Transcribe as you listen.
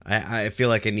I feel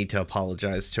like I need to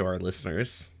apologize to our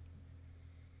listeners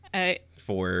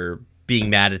for being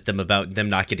mad at them about them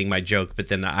not getting my joke, but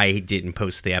then I didn't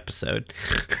post the episode.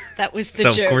 That was the so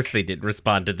joke. So of course they didn't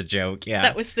respond to the joke. Yeah,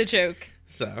 that was the joke.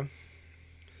 So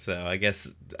I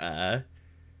guess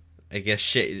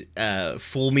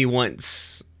fool me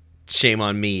once, shame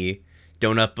on me.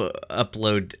 Don't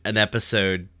upload an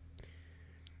episode.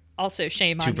 Also,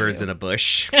 shame on you. Two birds in a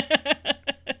bush.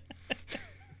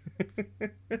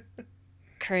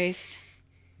 Christ.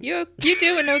 You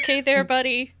doing okay there,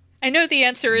 buddy? I know the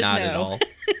answer is not no. Not at all.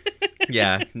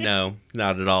 Yeah, no,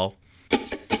 not at all.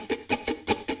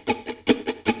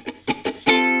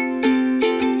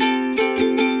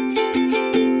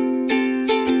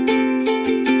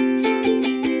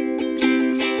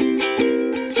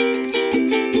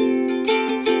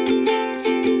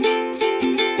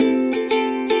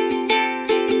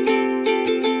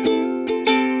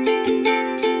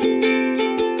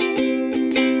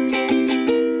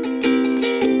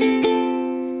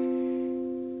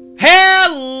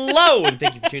 And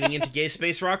thank you for tuning in to Gay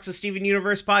Space Rocks, a Steven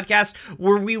Universe podcast,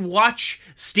 where we watch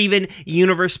Steven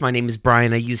Universe. My name is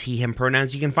Brian. I use he, him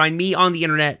pronouns. You can find me on the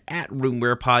internet at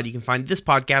RoomWherePod. You can find this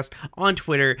podcast on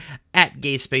Twitter at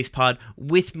Gay Space Pod.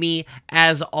 With me,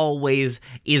 as always,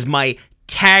 is my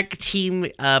tag team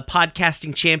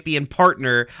podcasting champion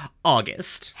partner,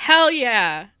 August. Hell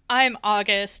yeah. I'm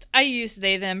August. I use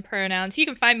they, them pronouns. You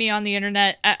can find me on the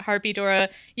internet at Harpydora.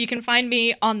 You can find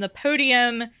me on the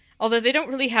podium. Although they don't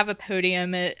really have a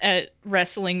podium at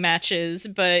wrestling matches,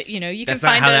 but, you can find us. That's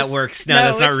not how that works. No,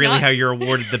 that's not really how you're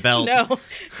awarded the belt. No,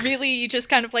 really, you just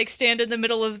kind of stand in the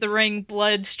middle of the ring,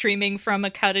 blood streaming from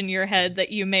a cut in your head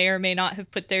that you may or may not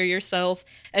have put there yourself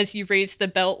as you raise the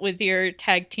belt with your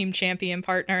tag team champion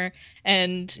partner,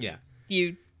 and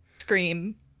you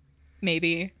scream,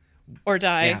 maybe, or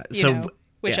die,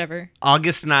 whichever. Yeah.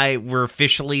 August and I were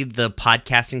officially the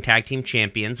podcasting tag team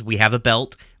champions. We have a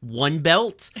belt. One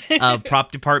belt.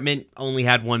 Prop department only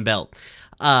had one belt.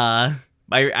 I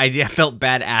felt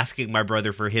bad asking my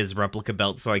brother for his replica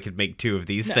belt so I could make two of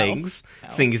these things,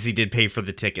 seeing as he did pay for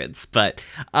the tickets. But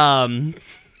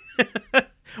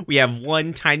we have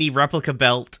one tiny replica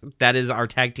belt. That is our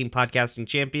tag team podcasting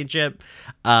championship.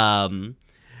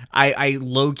 I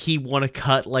low-key want to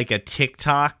cut a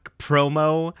TikTok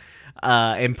promo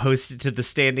and post it to the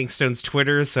Standing Stones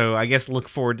Twitter, so I guess look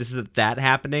forward to that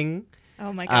happening.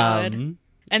 Oh my god. And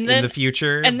then, in the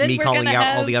future, and then me calling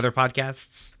out all the other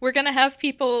podcasts. We're going to have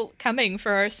people coming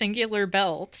for our singular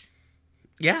belt.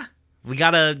 Yeah, we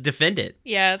got to defend it.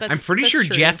 Yeah, I'm pretty sure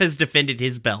true. Jeff has defended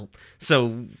his belt,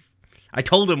 so I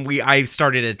told him I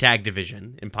started a tag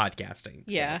division in podcasting.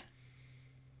 So. Yeah.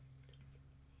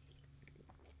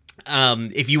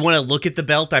 If you want to look at the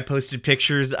belt, I posted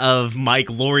pictures of my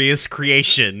glorious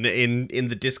creation in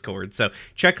the Discord. So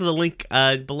check the link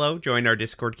below. Join our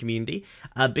Discord community.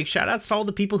 Big shout outs to all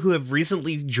the people who have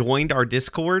recently joined our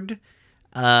Discord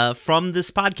from this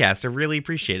podcast. I really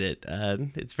appreciate it.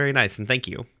 It's very nice, and thank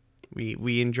you.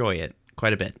 We enjoy it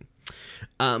quite a bit.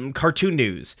 Cartoon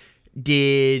news.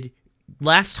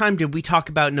 Last time did we talk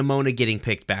about Nimona getting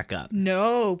picked back up?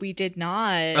 No, we did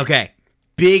not. Okay.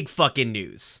 Big fucking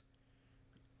news.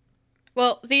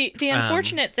 Well, the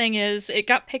unfortunate thing is it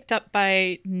got picked up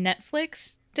by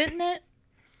Netflix, didn't it?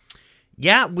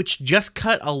 Yeah, which just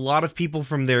cut a lot of people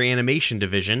from their animation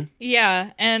division.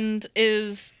 Yeah, and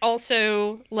is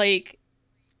also,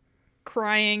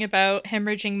 crying about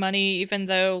hemorrhaging money, even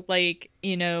though,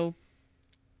 exponential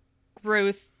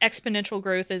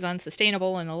growth is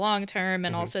unsustainable in the long term,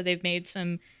 and also they've made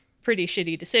some pretty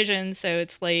shitty decisions, so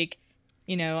it's I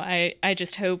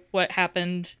just hope what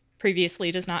happened previously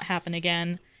does not happen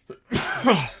again.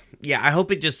 Yeah, I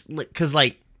hope it just... Because,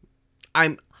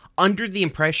 I'm under the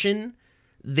impression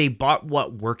they bought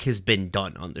what work has been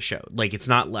done on the show. It's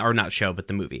not... Or not show, but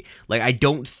the movie. I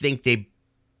don't think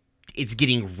it's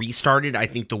getting restarted. I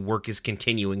think the work is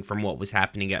continuing from what was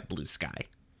happening at Blue Sky.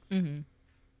 Mm-hmm.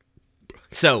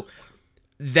 So,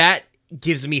 that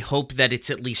gives me hope that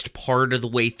it's at least part of the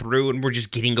way through and we're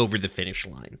just getting over the finish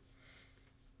line.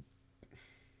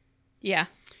 Yeah.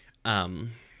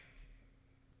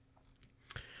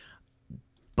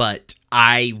 But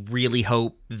I really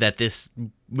hope that this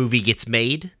movie gets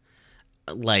made.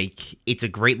 It's a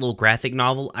great little graphic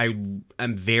novel.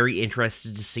 I'm very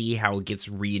interested to see how it gets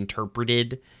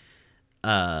reinterpreted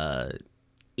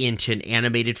into an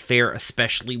animated fare,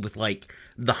 especially with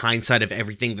the hindsight of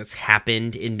everything that's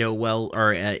happened in Noel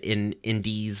or in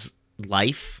Indy's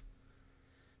life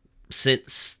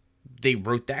since they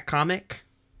wrote that comic.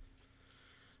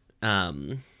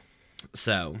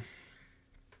 So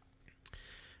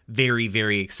very,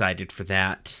 very excited for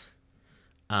that.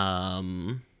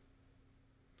 Let's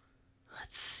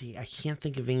see. I can't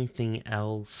think of anything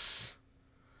else.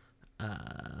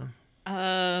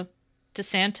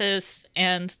 DeSantis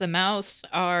and the mouse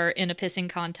are in a pissing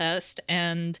contest,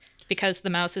 and because the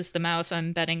mouse is the mouse,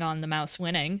 I'm betting on the mouse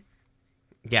winning.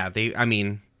 Yeah, they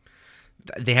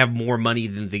have more money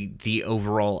than the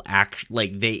overall act.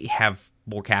 Like, they have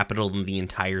more capital than the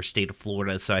entire state of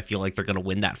Florida, so I feel like they're gonna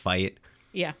win that fight.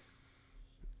 Yeah.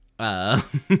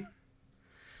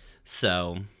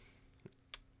 So,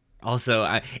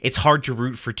 also, it's hard to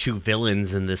root for two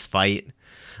villains in this fight.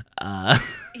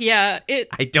 Yeah,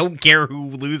 I don't care who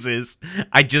loses.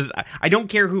 I don't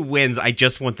care who wins. I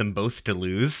just want them both to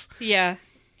lose. Yeah.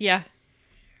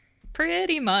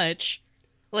 Pretty much.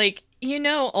 Like,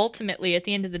 ultimately, at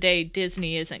the end of the day,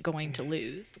 Disney isn't going to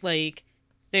lose. Like,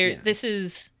 this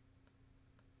is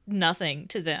nothing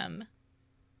to them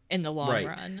in the long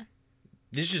run.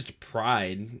 This is just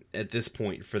pride at this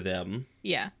point for them.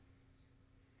 Yeah.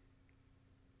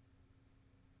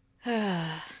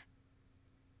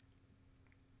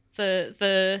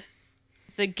 The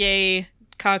gay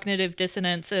cognitive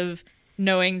dissonance of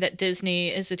knowing that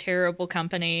Disney is a terrible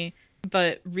company,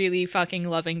 but really fucking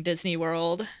loving Disney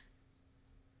World.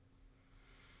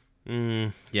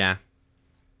 Yeah.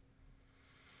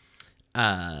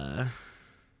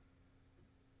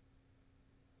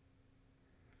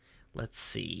 Let's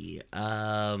see.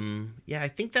 Yeah, I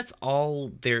think that's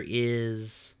all there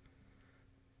is.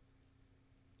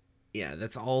 Yeah,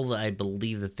 that's all that I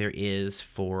believe that there is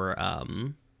for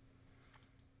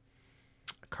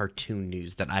cartoon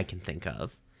news that I can think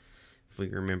of. If we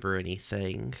remember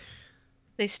anything.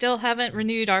 They still haven't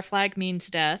renewed Our Flag Means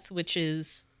Death, which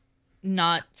is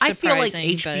not surprising. I feel like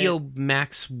HBO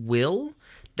Max will.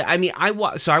 I mean, I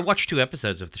watched 2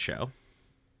 episodes of the show.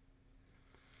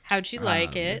 How'd you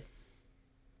like it?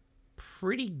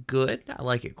 Pretty good. I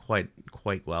like it quite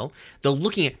well. Though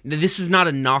this is not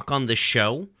a knock on the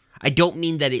show. I don't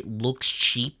mean that it looks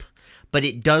cheap, but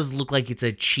it does look like it's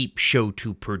a cheap show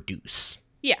to produce.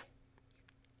 Yeah.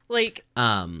 Like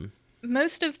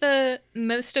most of the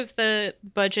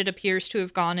budget appears to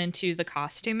have gone into the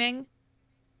costuming,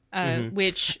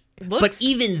 which looks. But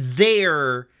even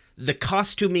there, the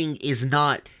costuming is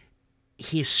not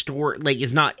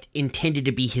is not intended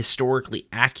to be historically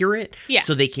accurate. Yeah.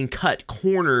 So they can cut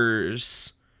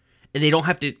corners. And they don't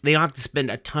have to spend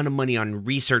a ton of money on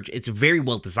research. It's very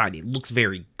well designed. It looks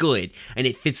very good, and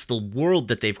it fits the world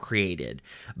that they've created.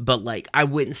 But like, I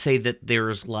wouldn't say that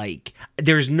there's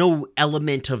no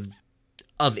element of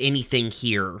anything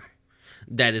here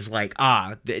that is like,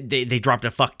 they dropped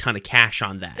a fuck ton of cash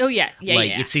on that. Oh yeah.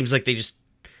 It seems like they just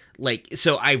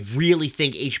so I really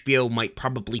think HBO might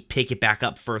probably pick it back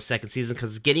up for a second season because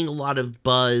it's getting a lot of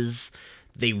buzz.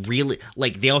 They really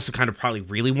they also kind of probably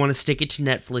really want to stick it to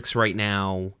Netflix right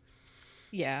now.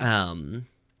 Yeah.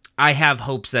 I have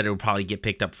hopes that it will probably get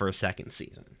picked up for a second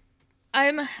season.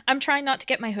 I'm trying not to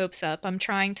get my hopes up. I'm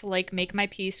trying to make my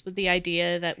peace with the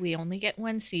idea that we only get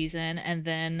one season and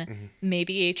then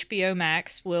maybe HBO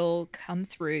Max will come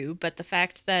through, but the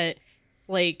fact that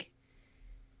it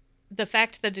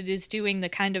is doing the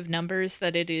kind of numbers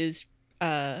that it is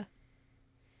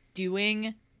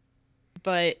doing,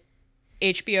 but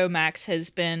HBO Max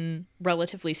has been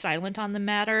relatively silent on the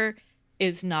matter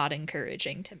is not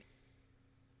encouraging to me.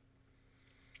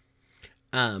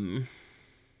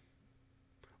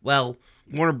 Well,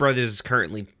 Warner Brothers is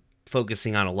currently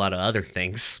focusing on a lot of other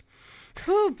things.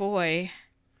 Oh boy.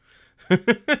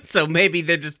 So maybe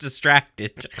they're just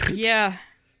distracted. Yeah.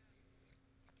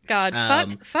 God,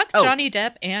 fuck Johnny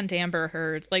Depp and Amber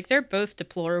Heard. They're both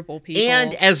deplorable people.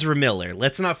 And Ezra Miller.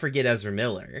 Let's not forget Ezra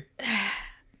Miller.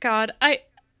 God, I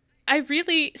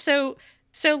really so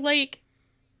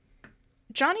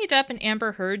Johnny Depp and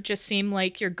Amber Heard just seem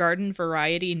like your garden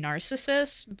variety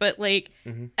narcissists, but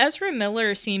Ezra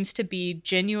Miller seems to be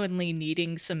genuinely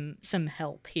needing some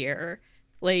help here.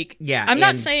 I'm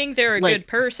not saying they're a good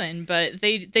person, but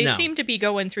they seem to be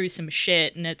going through some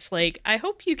shit, and it's I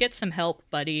hope you get some help,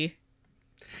 buddy.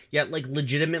 Yeah,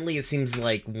 legitimately, it seems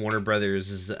like Warner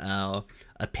Brothers'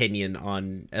 opinion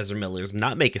on Ezra Miller's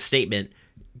not make a statement,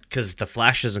 because The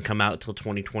Flash doesn't come out till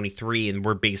 2023, and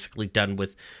we're basically done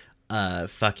with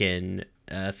fucking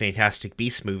Fantastic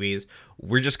Beasts movies.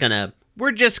 We're just gonna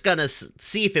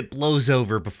see if it blows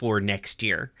over before next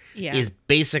year. Yeah. Is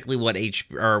basically what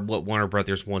Warner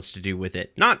Brothers wants to do with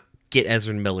it. Not get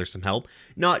Ezra Miller some help,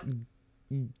 not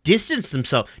distance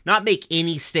themselves, not make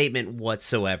any statement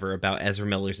whatsoever about Ezra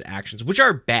Miller's actions, which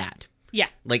are bad. Yeah.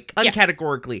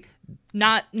 Uncategorically.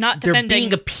 Not they're defending.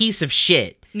 being a piece of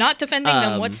shit. Not defending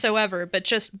them whatsoever, but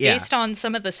just Yeah. based on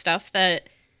some of the stuff that,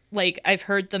 like, I've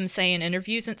heard them say in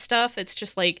interviews and stuff, it's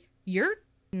just like, you're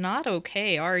not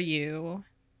okay, are you?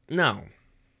 No.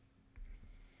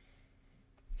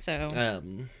 So,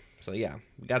 So yeah,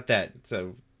 we got that.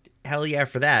 So hell yeah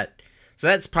for that. So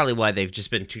that's probably why they've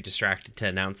just been too distracted to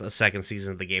announce a second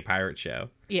season of the Gay Pirate Show.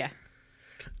 yeah.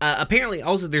 Apparently,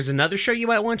 also, there's another show you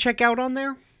might want to check out on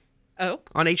there. Oh?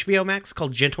 On HBO Max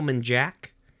called Gentleman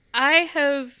Jack. I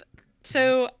have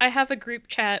a group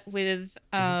chat with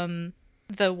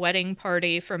the wedding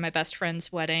party for my best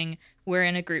friend's wedding. We're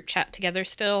in a group chat together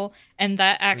still, and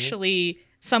that actually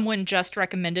someone just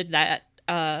recommended that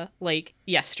like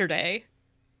yesterday.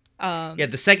 Yeah,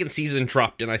 the second season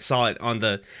dropped, and I saw it on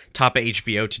the top of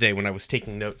HBO today when I was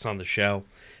taking notes on the show.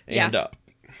 And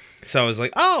so I was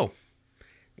like, oh,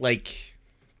 like,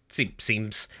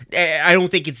 seems. I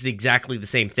don't think it's exactly the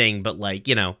same thing, but like,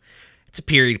 you know, it's a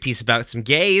period piece about some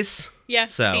gays. Yeah,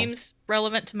 so. Seems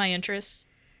relevant to my interests.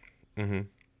 Yeah.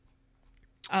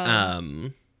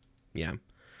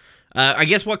 I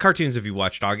guess what cartoons have you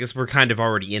watched, August? We're kind of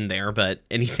already in there, but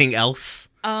anything else?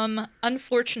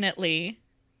 Unfortunately,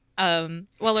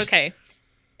 well, okay.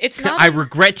 It's not. I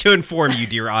regret to inform you,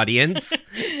 dear audience.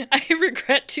 I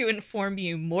regret to inform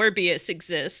you, Morbius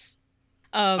exists.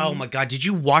 Oh my god, did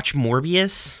you watch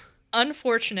Morbius?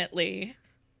 Unfortunately.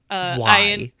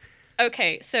 Why?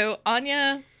 Okay, so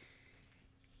Anya,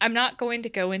 I'm not going to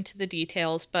go into the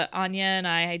details, but Anya and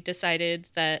I decided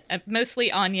that,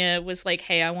 mostly Anya was like,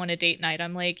 hey, I want a date night.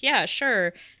 I'm like, yeah,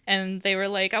 sure. And they were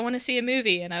like, I want to see a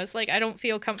movie. And I was like, I don't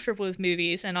feel comfortable with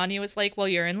movies. And Anya was like, well,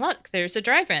 you're in luck. There's a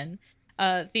drive-in.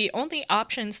 The only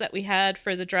options that we had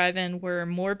for the drive-in were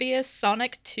Morbius,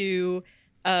 Sonic 2,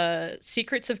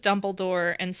 Secrets of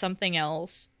Dumbledore, and something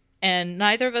else. And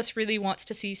neither of us really wants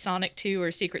to see Sonic 2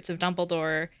 or Secrets of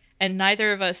Dumbledore, and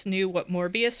neither of us knew what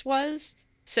Morbius was.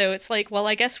 So it's like, well,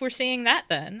 I guess we're seeing that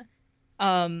then.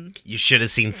 You should have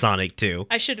seen Sonic 2.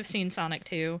 I should have seen Sonic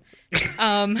 2.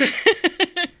 I'm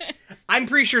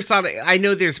pretty sure Sonic. I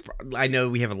know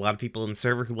we have a lot of people in the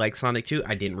server who like Sonic 2.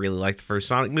 I didn't really like the first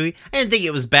Sonic movie. I didn't think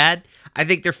it was bad. I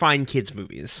think they're fine kids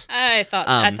movies. I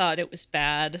thought it was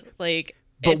bad. Like,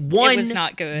 but it was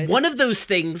not good. One of those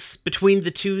things between the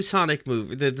two Sonic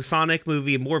movie, the Sonic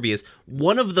movie and Morbius,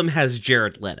 one of them has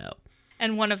Jared Leto,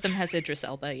 and one of them has Idris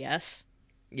Elba. Yes.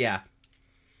 Yeah.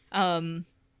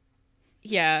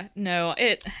 Yeah. No.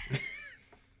 It.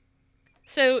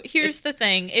 So here's the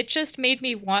thing. It just made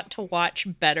me want to watch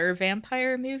better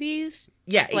vampire movies.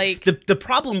 Yeah, like the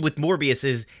problem with Morbius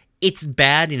is it's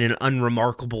bad in an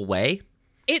unremarkable way.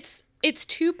 It's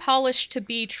too polished to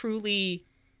be truly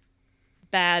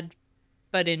bad,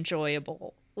 but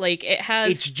enjoyable. Like it has.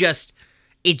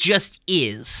 It just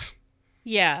is.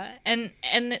 Yeah, and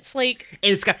it's like.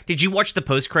 And it's got. Did you watch the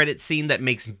post-credit scene that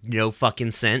makes no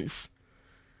fucking sense?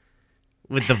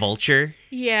 With the vulture.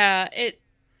 Yeah,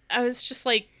 I was just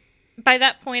like, by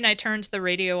that point, I turned the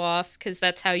radio off because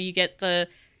that's how you get the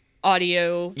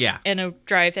audio in a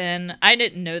drive-in. I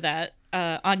didn't know that.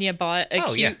 Anya bought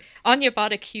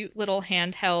a cute little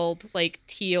handheld, like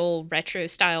teal retro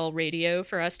style radio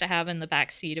for us to have in the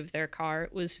back seat of their car.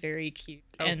 It was very cute.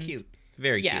 Cute,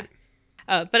 very cute.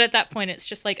 But at that point, it's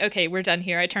just like, okay, we're done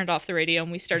here. I turned off the radio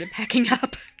and we started packing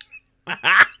up.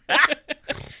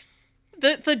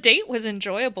 The date was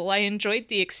enjoyable. I enjoyed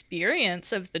the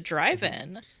experience of the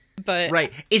drive-in, but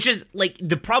right. It's just like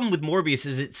the problem with Morbius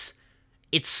is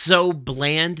it's so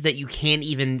bland that you can't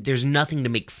even. There's nothing to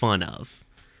make fun of.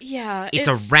 Yeah, it's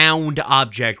a round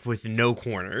object with no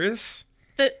corners.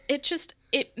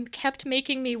 It kept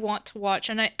making me want to watch,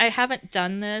 and I haven't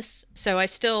done this, so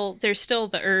there's still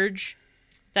the urge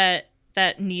that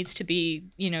needs to be,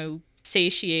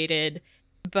 satiated,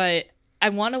 but I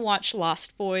want to watch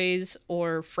Lost Boys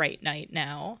or Fright Night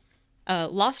now.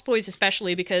 Lost Boys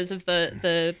especially because of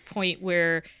the point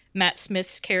where Matt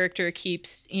Smith's character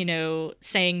keeps,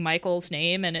 saying Michael's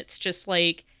name, and it's just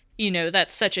like,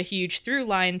 that's such a huge through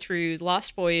line through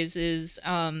Lost Boys is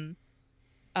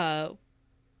Kiefer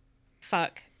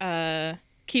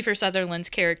Sutherland's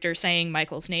character saying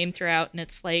Michael's name throughout, and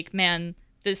it's like, man,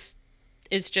 this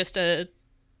is just a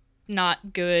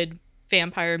not good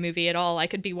vampire movie at all. I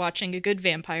could be watching a good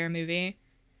vampire movie.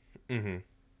 Mm-hmm.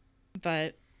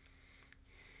 But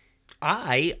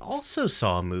I also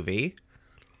saw a movie.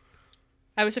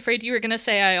 I was afraid you were going to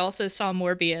say I also saw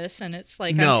Morbius, and it's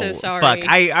like, no, I'm so sorry. Fuck,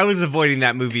 I was avoiding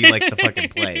that movie like the fucking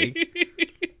plague.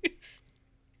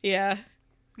 Yeah.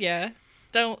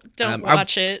 Don't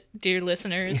watch it, dear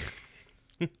listeners.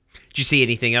 Did you see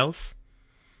anything else?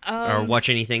 Or watch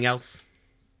anything else?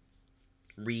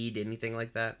 Read anything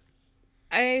like that?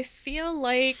 I feel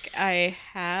like I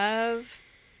have,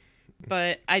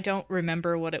 but I don't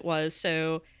remember what it was.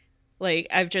 So, like,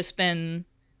 I've just been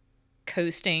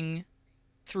coasting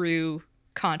through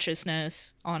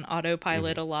consciousness on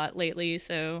autopilot a lot lately.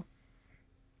 So,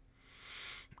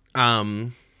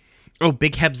 Um, oh,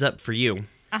 big heads up for you.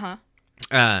 uh huh.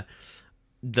 Uh,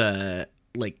 the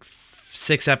like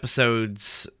 6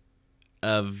 episodes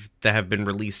of that have been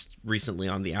released recently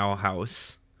on the Owl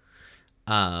House,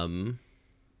 um,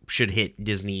 should hit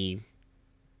Disney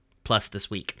Plus this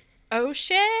week, Oh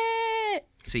shit!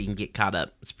 so you can get caught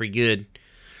up. It's pretty good.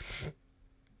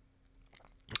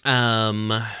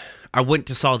 I went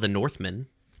to saw The Northman.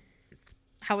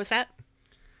 How was that?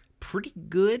 Pretty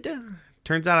good.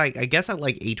 Turns out I guess I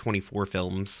like A24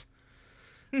 films.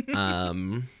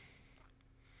 um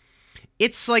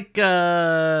it's like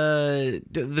the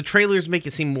trailers make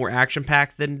it seem more action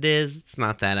packed than it is. It's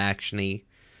not that actiony.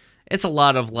 It's a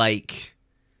lot of like,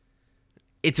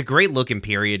 it's a great looking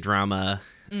period drama.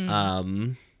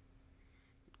 Mm.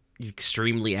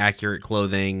 Extremely accurate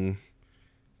clothing.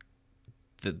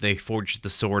 That they forged the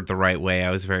sword the right way.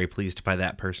 I was very pleased by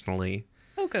that personally.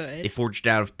 Oh, good. They forged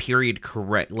out of period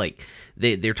correct, like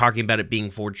they're talking about it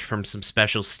being forged from some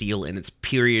special steel, and it's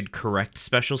period correct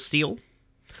special steel.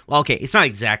 Well, okay, it's not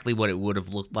exactly what it would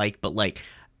have looked like, but like,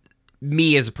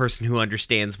 me as a person who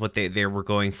understands what they were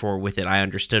going for with it, I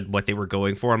understood what they were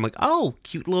going for. I'm like, oh,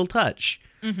 cute little touch.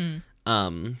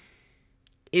 Mm-hmm.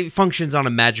 It functions on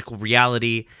a magical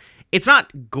reality. It's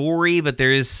not gory, but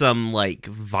there is some like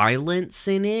violence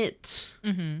in it.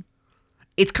 Mm-hmm.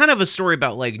 It's kind of a story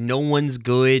about like no one's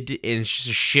good and it's just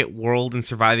a shit world and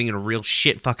surviving in a real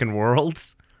shit fucking world.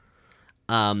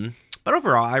 But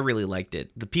overall, I really liked it.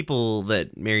 The people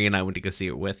that Mary and I went to go see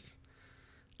it with,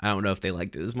 I don't know if they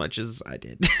liked it as much as I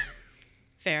did.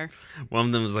 Fair. One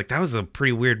of them was like, "That was a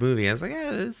pretty weird movie." I was like,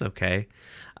 "Yeah, it's okay."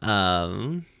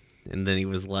 And then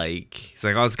he's like,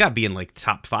 "Oh, it's got to be in like the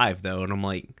top 5 though," and I'm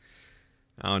like,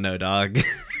 "Oh no, dog."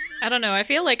 I don't know. I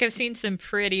feel like I've seen some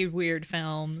pretty weird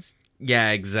films.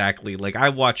 Yeah, exactly. Like, I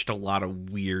watched a lot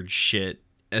of weird shit,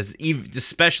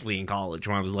 especially in college,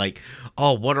 when I was like,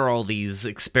 "Oh, what are all these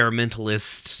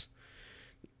experimentalist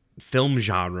film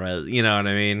genres?" You know what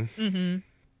I mean? Mm-hmm.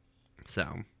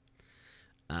 So,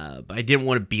 but I didn't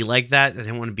want to be like that. I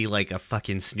didn't want to be like a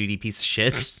fucking snooty piece of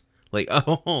shit. Like,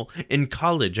 oh, in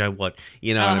college I what?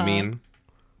 You know what I mean?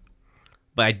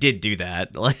 But I did do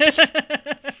that. Like,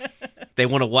 they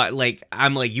want to watch. Like,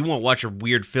 I'm like, you want to watch a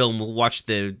weird film? We'll watch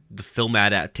the film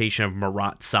adaptation of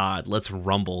Marat Sade. Let's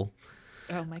rumble.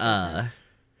 Oh my goodness.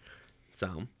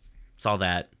 So, saw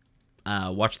that.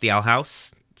 Watched the Owl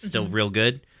House. Still real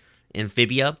good.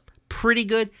 Amphibia, pretty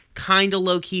good. Kind of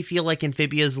low key. Feel like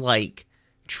Amphibia's like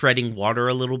treading water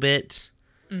a little bit.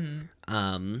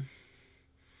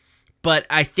 But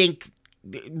I think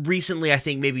recently, I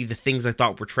think maybe the things I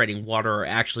thought were treading water are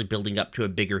actually building up to a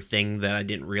bigger thing that I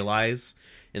didn't realize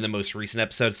in the most recent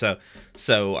episode.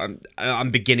 So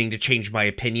I'm beginning to change my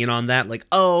opinion on that. Like,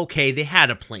 oh, okay, they had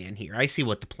a plan here. I see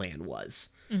what the plan was.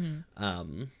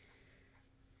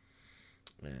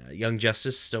 Young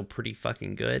Justice still pretty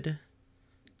fucking good.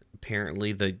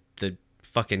 Apparently, the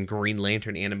fucking Green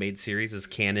Lantern animated series is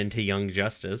canon to Young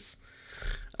Justice.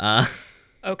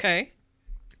 Okay.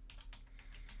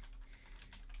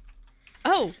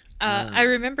 Oh, I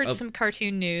remembered some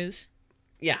cartoon news.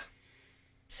 Yeah.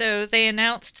 So they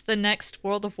announced the next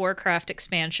World of Warcraft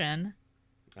expansion.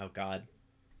 Oh God.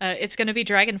 It's going to be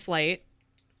Dragonflight.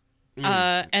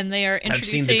 And they are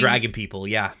introducing... I've seen the dragon people,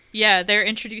 yeah. Yeah, they're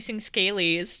introducing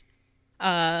Scalies.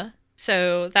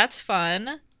 So that's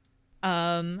fun.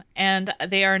 And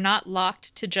they are not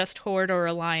locked to just Horde or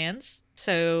Alliance.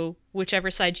 So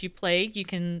whichever side you play, you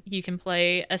can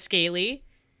play a Scaly.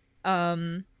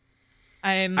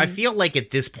 I feel like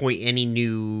at this point, any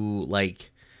new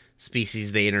like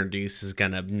species they introduce is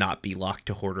gonna not be locked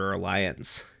to Horde or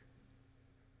Alliance.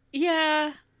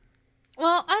 Yeah.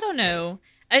 Well, I don't know.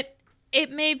 It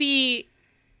may be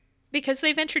because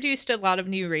they've introduced a lot of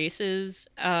new races.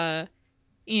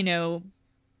 You know,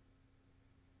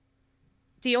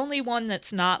 the only one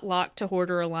that's not locked to Horde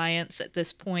or Alliance at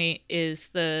this point is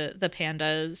the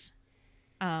pandas.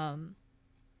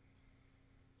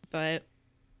 But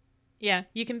yeah,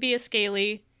 you can be a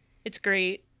Scaly. It's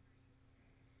great.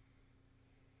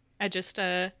 I just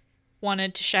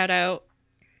wanted to shout out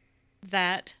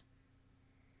that.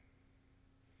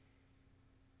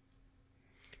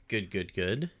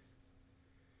 Good.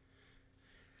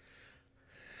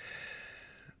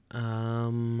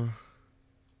 All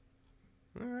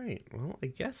right. Well, I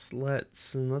guess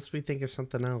unless we think of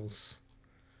something else,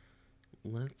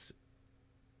 let's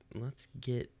let's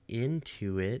get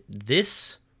into it.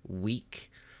 This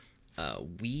week,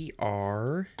 we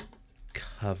are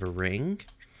covering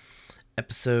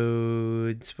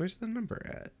episodes. Where's the number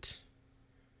at?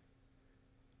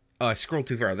 Oh, I scrolled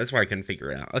too far. That's why I couldn't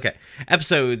figure it out. Okay.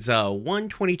 Episodes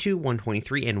 122,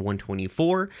 123, and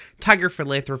 124. Tiger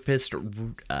Philanthropist,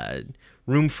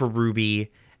 Room for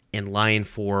Ruby, and Lion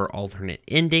for Alternate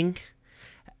Ending.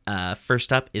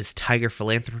 First up is Tiger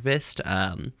Philanthropist.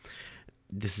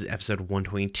 This is episode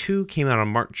 122. Came out on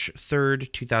March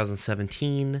 3rd,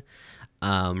 2017.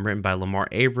 Written by Lamar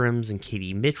Abrams and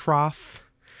Katie Mitroff.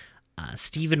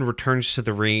 Steven returns to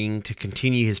the ring to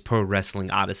continue his pro wrestling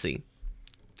odyssey.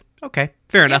 Okay,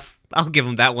 fair enough. I'll give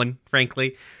him that one,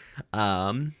 frankly.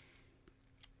 The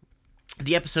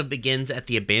episode begins at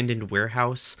the abandoned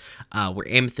warehouse where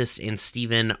Amethyst and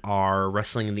Steven are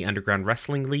wrestling in the Underground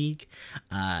Wrestling League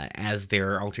as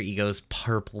their alter egos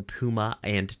Purple Puma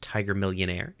and Tiger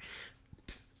Millionaire.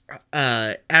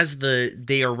 As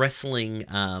they are wrestling,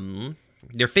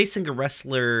 they're facing a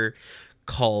wrestler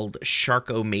called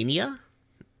Sharkomania.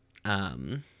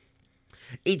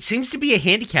 It seems to be a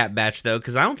handicap match, though,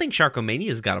 because I don't think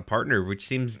Sharkomania's got a partner, which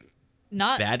seems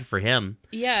not bad for him.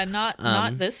 Yeah,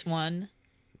 not this one.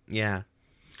 Yeah.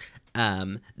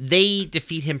 They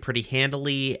defeat him pretty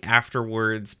handily.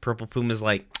 Afterwards, Purple Puma's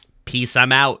like, peace,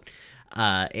 I'm out.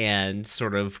 And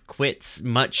sort of quits,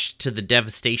 much to the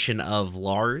devastation of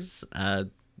Lars,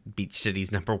 Beach City's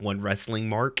 #1 wrestling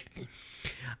mark.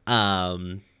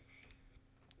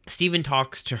 Steven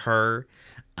talks to her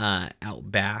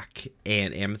out back,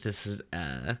 and Amethyst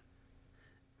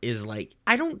is like,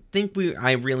 I don't think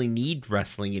I really need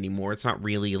wrestling anymore. It's not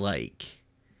really like,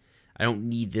 I don't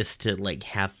need this to like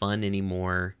have fun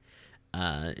anymore.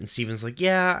 And Steven's like,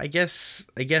 yeah, I guess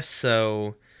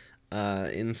so.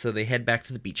 And so they head back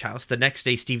to the beach house. The next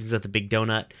day, Steven's at the Big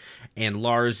Donut, and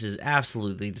Lars is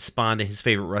absolutely despondent. His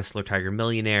favorite wrestler, Tiger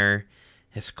Millionaire,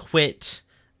 has quit.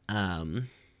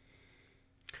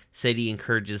 Sadie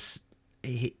encourages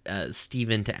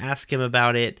Steven to ask him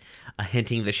about it,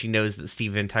 hinting that she knows that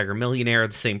Steven and Tiger Millionaire are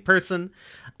the same person.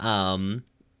 But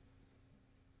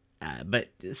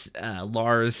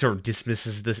Lars sort of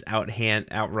dismisses this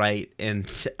outright and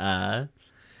says,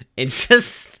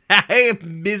 I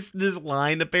missed this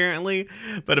line apparently,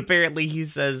 but apparently he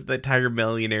says that Tiger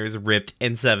Millionaire is ripped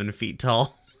and 7 feet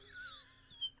tall.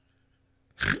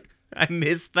 I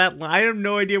missed that line. I have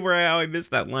no idea how I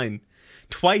missed that line.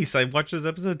 Twice. I watched this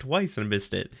episode twice and I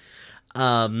missed it.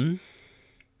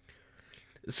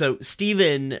 So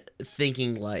Steven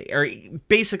thinking like, or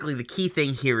basically the key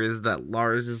thing here is that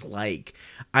Lars is like,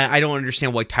 I don't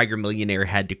understand why Tiger Millionaire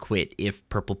had to quit if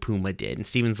Purple Puma did. And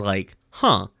Steven's like,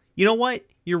 you know what?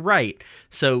 You're right.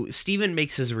 So Steven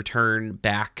makes his return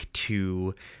back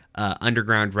to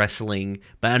Underground Wrestling,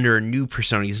 but under a new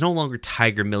persona. He's no longer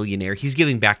Tiger Millionaire. He's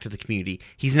giving back to the community.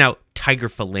 He's now Tiger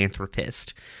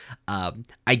Philanthropist.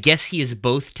 I guess he is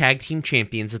both tag team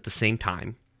champions at the same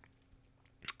time.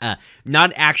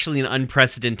 Not actually an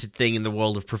unprecedented thing in the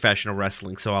world of professional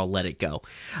wrestling, so I'll let it go.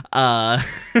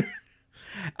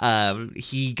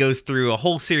 He goes through a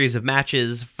whole series of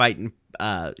matches fighting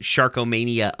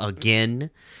Sharkomania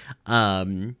again.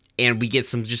 And we get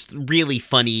some just really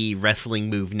funny wrestling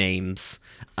move names.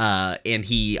 And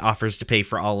he offers to pay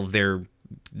for all of their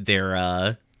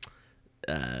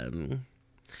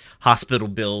hospital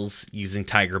bills using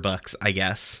Tiger Bucks, I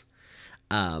guess.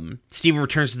 Steven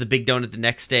returns to the Big Donut the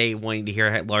next day, wanting to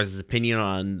hear Lars' opinion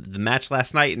on the match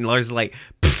last night, and Lars is like,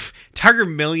 Tiger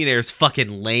Millionaire's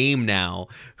fucking lame now.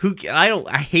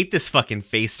 I hate this fucking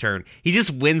face turn. He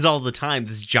just wins all the time,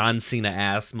 this John Cena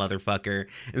ass motherfucker.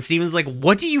 And Steven's like,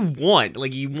 what do you want?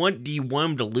 Like, do you want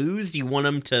him to lose? Do you want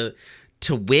him to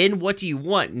win? What do you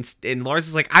want? And Lars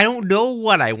is like, I don't know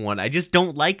what I want. I just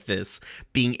don't like this,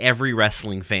 being every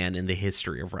wrestling fan in the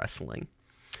history of wrestling.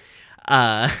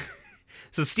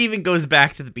 So Steven goes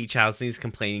back to the beach house and he's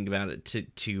complaining about it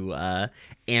to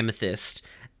Amethyst.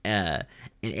 And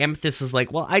Amethyst is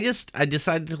like, well, I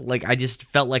decided, like, I just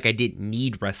felt like I didn't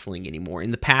need wrestling anymore. In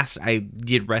the past, I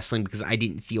did wrestling because I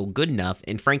didn't feel good enough.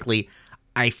 And frankly,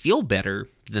 I feel better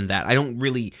than that. I don't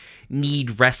really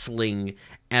need wrestling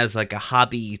as like a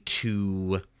hobby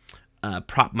to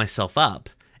prop myself up.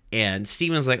 And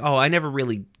Steven's like, oh, I never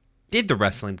really did the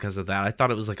wrestling because of that. I thought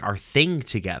it was like our thing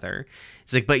together.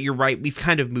 It's like, but you're right. We've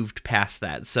kind of moved past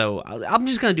that. So I'm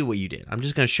just going to do what you did. I'm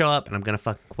just going to show up and I'm going to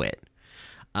fucking quit.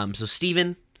 So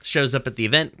Steven shows up at the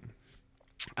event.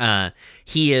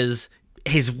 He is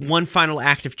his one final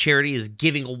act of charity is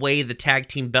giving away the tag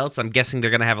team belts. I'm guessing they're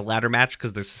going to have a ladder match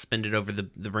because they're suspended over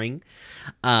the ring.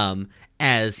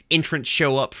 As entrants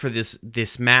show up for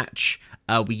this match,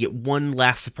 we get one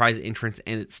last surprise entrance,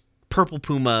 and it's Purple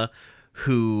Puma,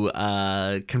 who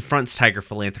confronts Tiger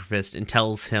Philanthropist and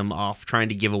tells him off, trying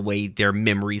to give away their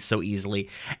memories so easily.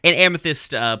 And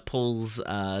Amethyst pulls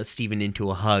Steven into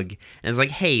a hug and is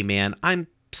like, hey, man, I'm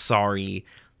sorry.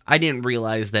 I didn't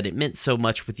realize that it meant so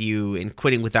much with you, and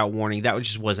quitting without warning, that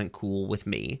just wasn't cool with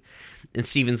me. And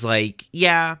Steven's like,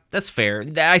 yeah, that's fair.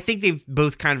 I think they've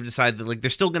both kind of decided that like they're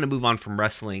still going to move on from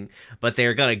wrestling, but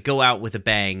they're going to go out with a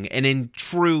bang. And in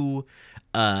true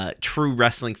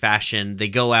wrestling fashion, they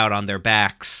go out on their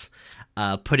backs,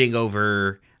 putting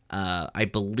over, I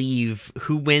believe,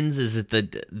 who wins? Is it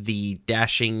the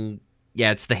dashing?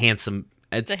 Yeah, it's the handsome.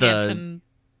 It's the handsome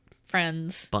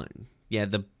friends. Yeah,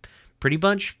 the pretty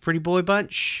boy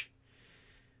bunch.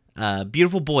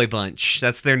 Beautiful boy bunch.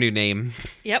 That's their new name.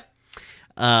 Yep.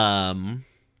 Lars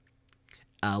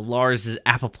is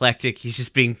apoplectic. He's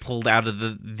just being pulled out of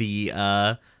the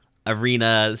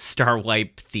arena star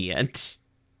wipe at the end.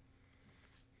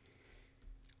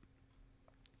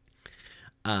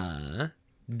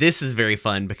 This is very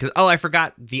fun because I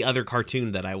forgot the other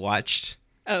cartoon that I watched.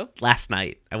 Oh. Last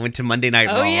night. I went to Monday Night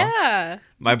Raw. Oh yeah.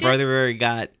 My brother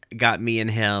got me and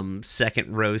him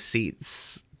second row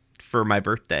seats for my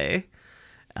birthday.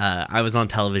 I was on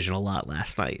television a lot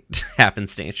last night,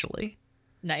 happenstantially.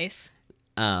 Nice.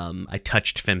 I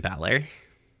touched Finn Balor.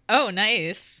 Oh,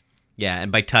 nice. Yeah,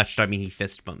 and by touched, I mean he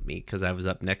fist bumped me because I was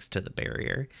up next to the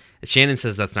barrier. Shannon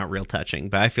says that's not real touching,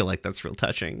 but I feel like that's real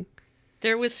touching.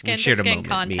 There was skin-to-skin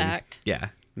contact.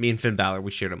 Me and Finn Balor,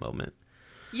 we shared a moment.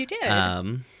 You did.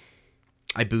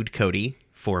 I booed Cody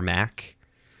for Mac.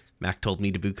 Mac told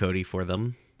me to boo Cody for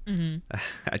them. Mm-hmm.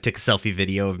 I took a selfie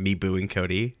video of me booing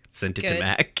Cody, sent it to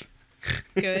Mac.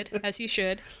 Good, as you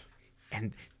should.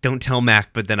 And don't tell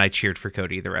Mac, but then I cheered for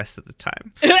Cody the rest of the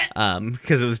time.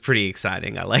 Because it was pretty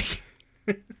exciting. I like.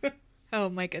 Oh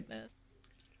my goodness.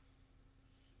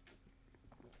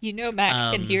 You know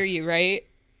Mac can hear you, right?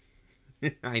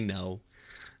 I know.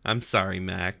 I'm sorry,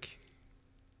 Mac.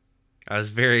 I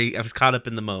was caught up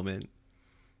in the moment.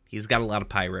 He's got a lot of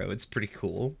pyro. It's pretty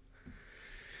cool.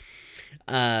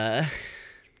 This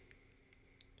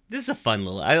is a fun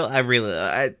little.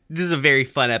 This is a very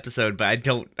fun episode, but I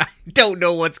don't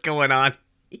know what's going on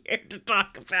here to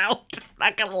talk about. I'm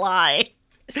not gonna lie.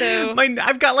 So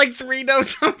I've got like 3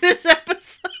 notes on this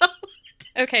episode.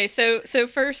 Okay, so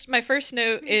my first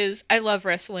note is I love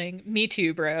wrestling. Me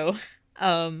too, bro.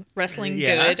 Wrestling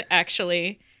good,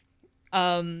 actually.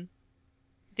 The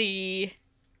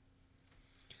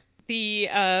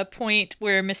point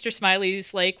where Mr.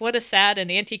 Smiley's like, what a sad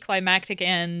and anticlimactic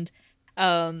end,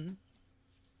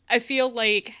 I feel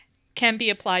like can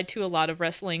be applied to a lot of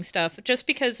wrestling stuff, just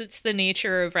because it's the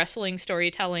nature of wrestling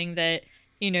storytelling that,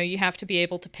 you have to be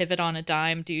able to pivot on a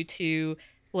dime due to,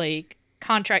 like,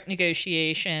 contract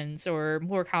negotiations or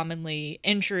more commonly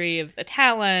injury of the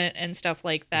talent and stuff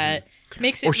like that.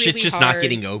 Makes it or shit's really just hard. Not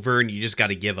getting over and you just got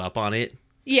to give up on it.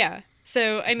 Yeah.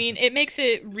 So, I mean, it makes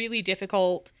it really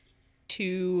difficult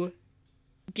to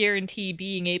guarantee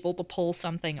being able to pull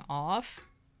something off.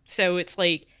 So it's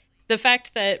like the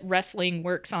fact that wrestling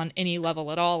works on any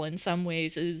level at all in some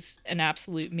ways is an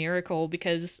absolute miracle,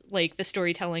 because like the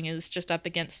storytelling is just up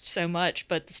against so much,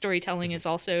 but the storytelling is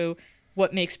also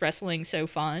what makes wrestling so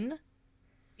fun,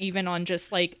 even on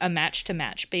just like a match to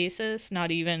match basis,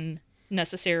 not even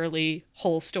necessarily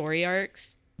whole story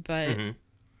arcs. But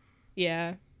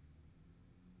yeah.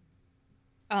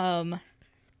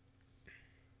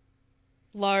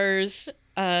 Lars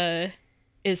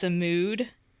is a mood,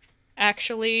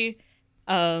 actually,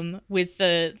 with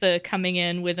the coming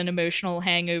in with an emotional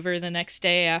hangover the next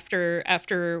day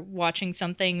after watching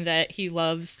something that he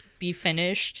loves be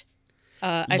finished.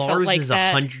 I Lars felt like is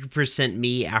 100%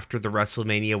 me after the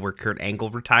WrestleMania where Kurt Angle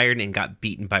retired and got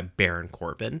beaten by Baron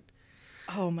Corbin.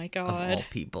 Oh my god. Of all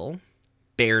people.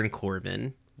 Baron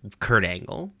Corbin, Kurt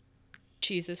Angle.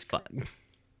 Jesus Fuck.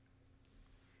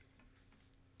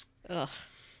 Ugh.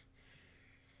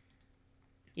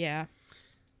 Yeah.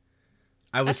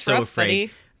 I was That's so rough, afraid.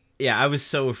 buddy. Yeah, I was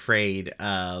so afraid.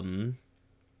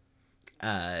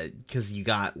 Because you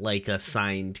got like a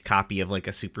signed copy of like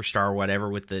a Superstar or whatever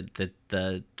with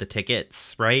the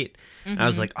tickets, right? And I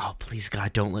was like, oh, please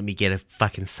God, don't let me get a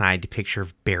fucking signed picture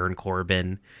of Baron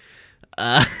Corbin.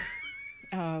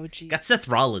 Oh, geez. Got Seth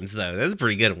Rollins though. That's a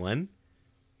pretty good one.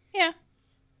 Yeah.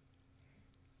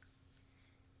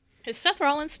 Is Seth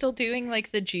Rollins still doing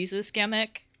like the Jesus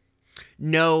gimmick?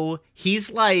 No, he's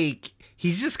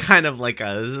He's just kind of like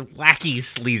a wacky,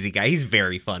 sleazy guy. He's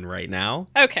very fun right now.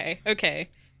 Okay.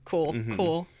 Cool.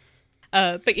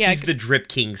 But yeah, He's the Drip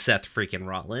King Seth freaking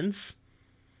Rollins.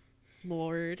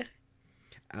 Lord.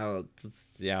 I'll,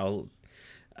 let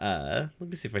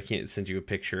me see if I can't send you a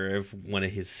picture of one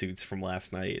of his suits from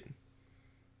last night.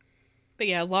 But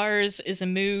yeah, Lars is a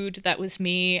mood. That was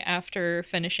me after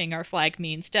finishing Our Flag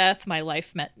Means Death. My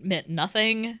life meant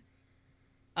nothing.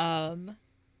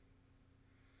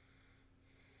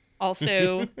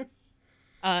 Also,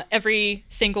 every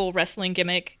single wrestling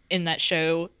gimmick in that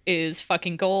show is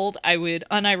fucking gold. I would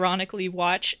unironically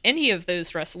watch any of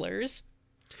those wrestlers.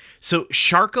 So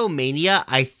Sharkomania,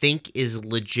 I think, is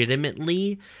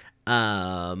legitimately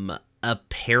a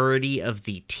parody of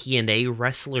the TNA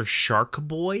wrestler Shark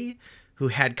Boy, who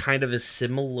had kind of a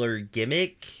similar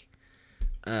gimmick.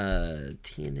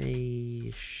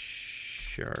 TNA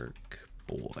Shark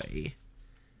Boy.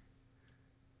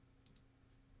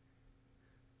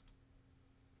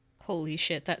 Holy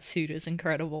shit, that suit is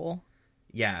incredible.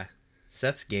 Yeah,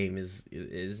 Seth's game is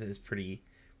pretty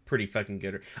fucking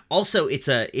good. Also, it's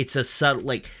a subtle,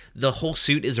 like, the whole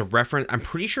suit is a reference. I'm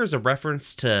pretty sure it's a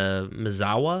reference to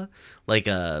Misawa, like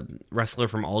a wrestler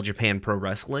from All Japan Pro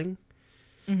Wrestling,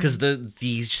 because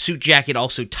the suit jacket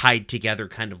also tied together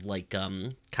kind of like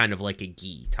a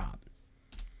gi top.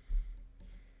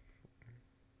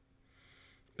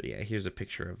 But yeah, here's a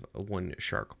picture of a one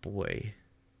Shark Boy.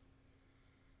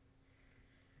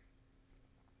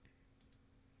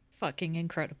 Fucking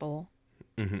incredible.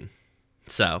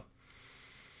 So,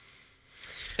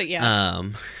 but yeah,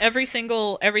 every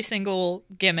single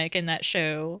gimmick in that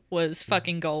show was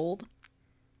fucking gold.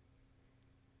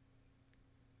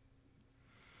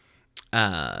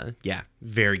 Yeah,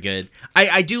 very good.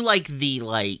 I do like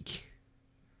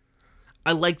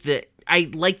I like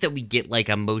that we get like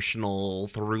emotional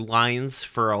through lines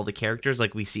for all the characters.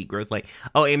 Like, we see growth. Like,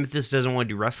 oh, Amethyst doesn't want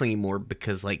to do wrestling anymore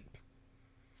because, like,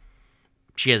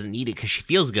 she doesn't need it because she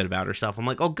feels good about herself. I'm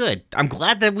like, oh, good. I'm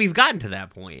glad that we've gotten to that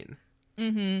point.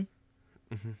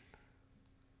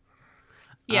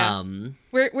 Yeah.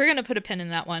 We're gonna put a pin in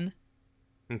that one.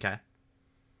 Okay.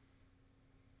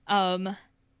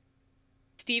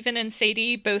 Steven and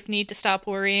Sadie both need to stop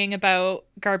worrying about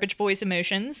Garbage Boy's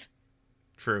emotions.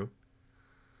 True.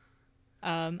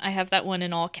 I have that one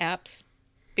in all caps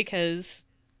because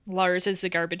Lars is the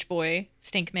Garbage Boy,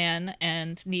 Stink Man,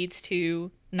 and needs to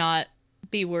not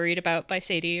be worried about by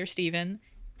Sadie or Steven.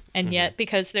 And yet,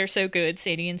 because they're so good,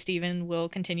 Sadie and Steven will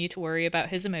continue to worry about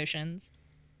his emotions,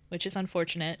 which is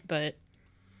unfortunate, but...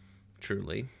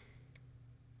 Truly.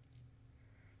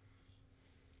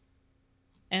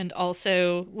 And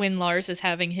also, when Lars is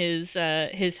having his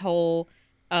whole,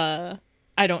 I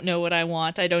don't know what I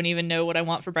want, I don't even know what I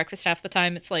want for breakfast half the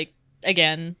time, it's like,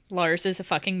 again, Lars is a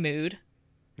fucking mood.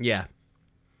 Yeah.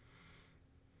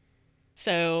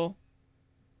 So,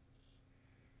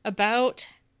 about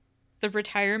the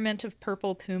retirement of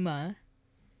Purple Puma.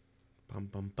 Bum,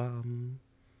 bum, bum.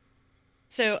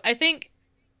 So, I think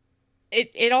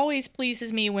it always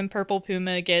pleases me when Purple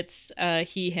Puma gets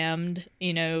he-hemmed.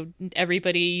 You know,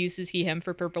 everybody uses he-hem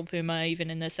for Purple Puma, even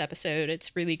in this episode.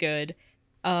 It's really good.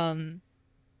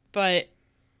 But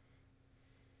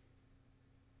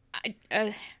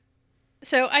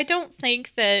so I don't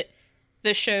think that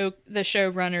the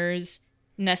showrunners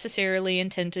necessarily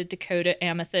intended Dakota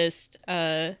Amethyst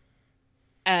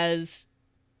as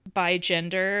bi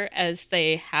gender as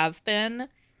they have been,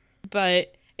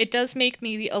 but it does make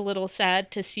me a little sad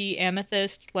to see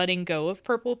Amethyst letting go of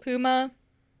Purple Puma.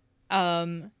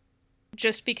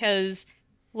 Just because,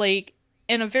 like,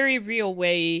 in a very real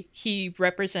way, he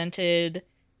represented,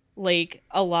 like,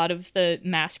 a lot of the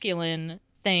masculine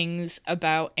things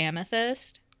about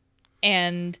Amethyst.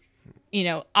 And, you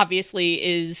know, obviously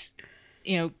is,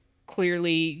 you know,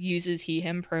 clearly uses he,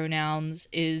 him pronouns,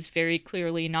 is very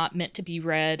clearly not meant to be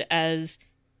read as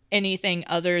anything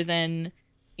other than,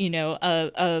 you know,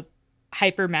 a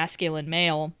hyper masculine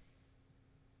male.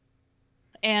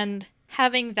 And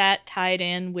having that tied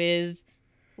in with,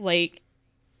 like,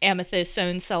 Amethyst's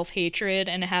own self-hatred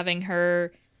and having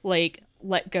her, like,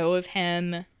 let go of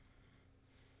him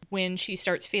when she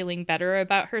starts feeling better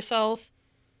about herself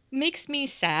makes me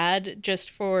sad, just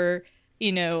for,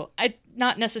 you know, I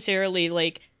not necessarily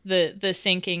like the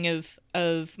sinking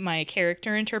of my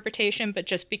character interpretation, but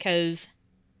just because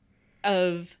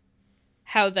of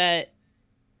how that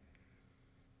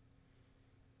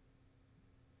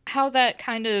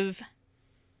kind of,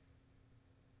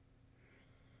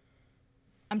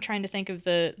 I'm trying to think of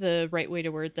the right way to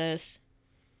word this.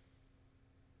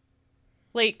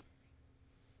 Like,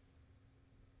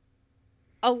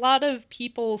 a lot of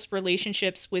people's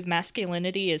relationships with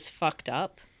masculinity is fucked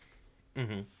up.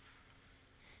 Mm-hmm.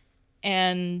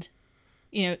 And,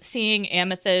 seeing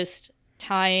Amethyst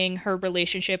tying her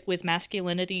relationship with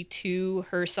masculinity to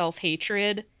her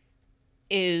self-hatred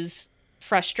is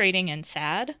frustrating and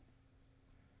sad.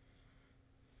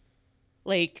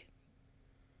 Like,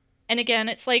 and again,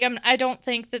 it's like, I don't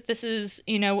think that this is,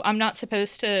 I'm not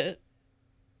supposed to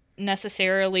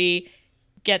necessarily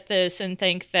get this and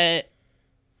think that,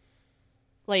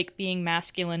 like, being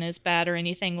masculine is bad or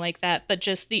anything like that, but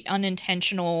just the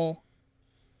unintentional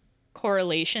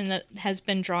correlation that has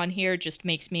been drawn here just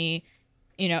makes me,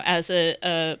 as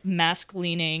a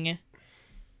mask-leaning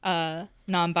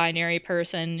non-binary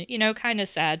person, kind of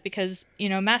sad, because,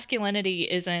 masculinity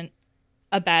isn't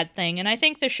a bad thing. And I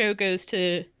think the show goes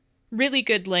to really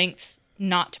good lengths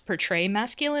not to portray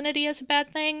masculinity as a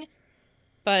bad thing,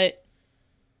 but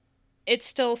it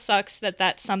still sucks that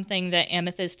that's something that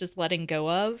Amethyst is letting go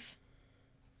of,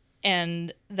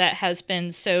 and that has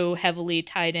been so heavily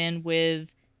tied in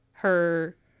with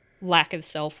her lack of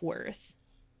self-worth.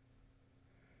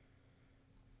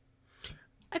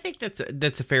 I think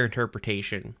that's a fair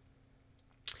interpretation.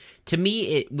 To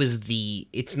me,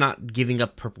 it's not giving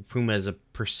up Purple Puma as a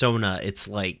persona. It's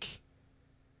like,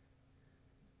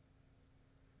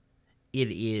 it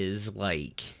is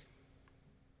like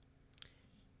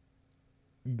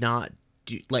not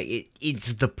like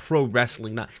it's the pro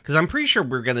wrestling, not, because I'm pretty sure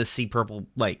we're gonna see Purple,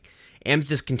 like,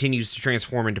 Amethyst continues to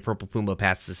transform into Purple Puma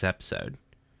past this episode.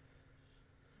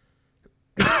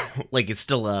 Like, it's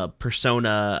still a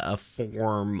persona, a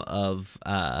form of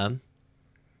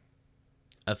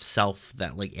self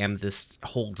that, like, Amethyst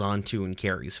holds on to and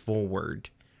carries forward,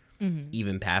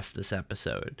 even past this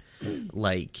episode.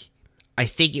 Like, I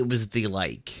think it was the,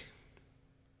 like,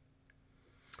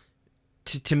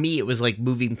 to me, it was like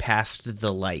moving past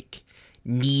the, like,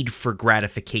 need for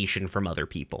gratification from other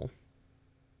people.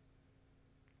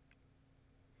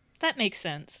 That makes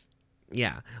sense.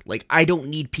 Yeah. Like, I don't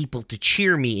need people to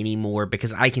cheer me anymore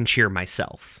because I can cheer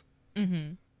myself.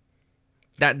 Mm-hmm.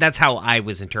 That's how I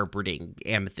was interpreting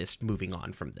Amethyst moving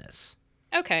on from this.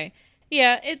 Okay.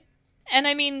 Yeah, and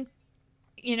I mean,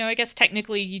 I guess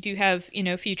technically you do have,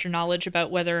 future knowledge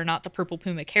about whether or not the Purple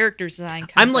Puma character design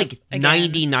comes I'm like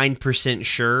 99%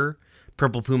 sure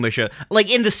Purple Puma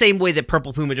like, in the same way that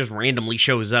Purple Puma just randomly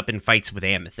shows up and fights with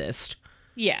Amethyst.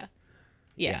 Yeah.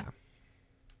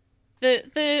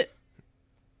 The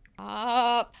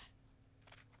up.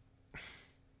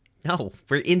 No,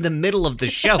 we're in the middle of the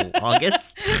show,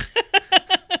 August.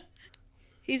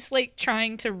 He's, like,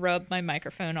 trying to rub my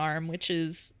microphone arm, which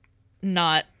is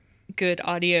not good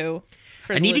audio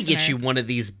for the listener. I need to get you one of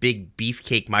these big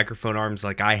beefcake microphone arms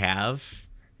like I have.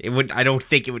 I don't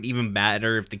think it would even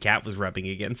matter if the cat was rubbing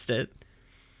against it.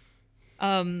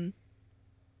 But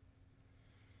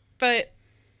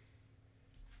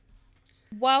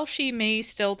while she may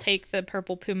still take the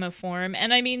Purple Puma form,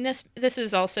 and I mean, this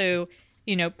is also,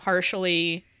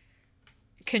 partially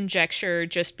conjecture,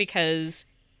 just because,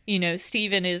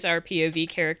 Steven is our POV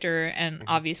character, and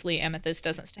obviously Amethyst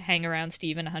doesn't hang around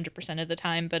Steven 100% of the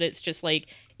time, but it's just like,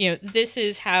 this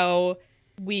is how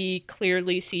we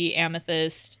clearly see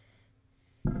Amethyst...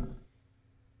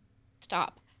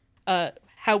 Stop.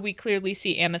 How we clearly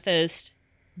see Amethyst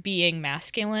being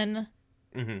masculine.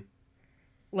 Mm-hmm.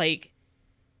 Like,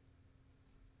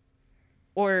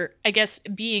 or I guess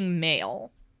being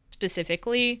male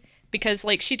specifically, because,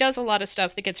 like, she does a lot of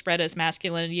stuff that gets read as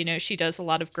masculine. She does a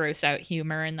lot of gross out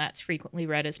humor, and that's frequently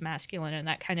read as masculine and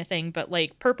that kind of thing. But,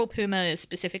 like, Purple Puma is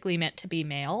specifically meant to be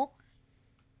male.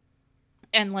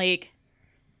 And, like,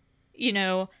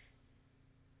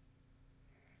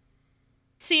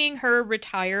 seeing her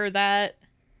retire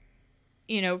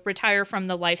retire from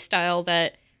the lifestyle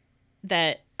that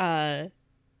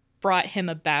brought him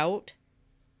about,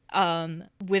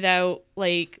 without,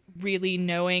 like, really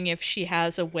knowing if she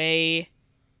has a way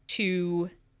to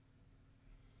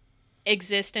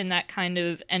exist in that kind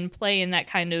of, and play in that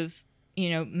kind of,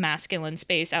 masculine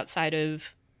space outside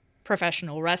of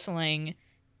professional wrestling,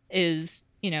 is,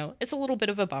 it's a little bit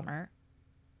of a bummer.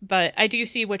 But I do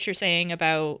see what you're saying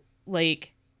about,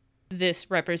 like,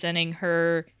 this representing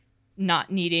her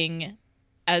not needing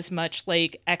as much,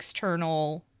 like,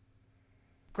 external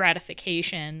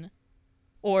gratification,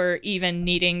 or even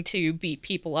needing to beat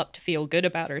people up to feel good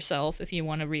about herself, if you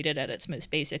want to read it at its most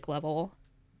basic level.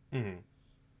 Mm-hmm.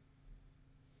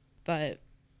 But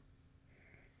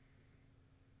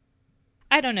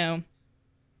I don't know.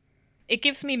 It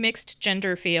gives me mixed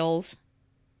gender feels.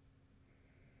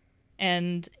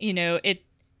 And,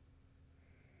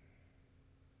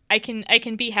 I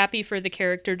can be happy for the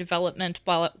character development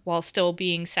while still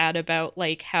being sad about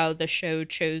like how the show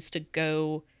chose to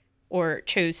go or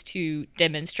chose to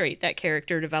demonstrate that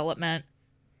character development.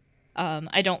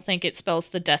 I don't think it spells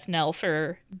the death knell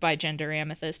for Bigender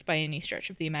Amethyst by any stretch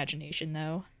of the imagination,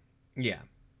 though. Yeah.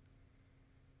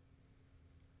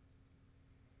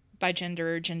 Bigender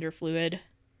or gender fluid.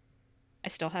 I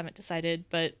still haven't decided,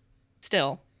 but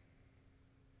still.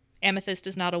 Amethyst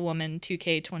is not a woman,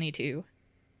 2K22.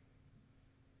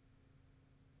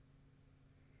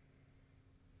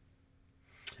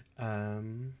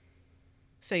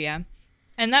 So yeah.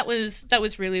 And that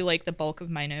was really like the bulk of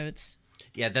my notes.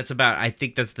 Yeah, I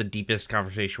think that's the deepest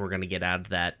conversation we're going to get out of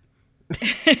that.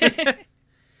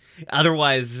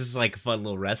 Otherwise, this is like a fun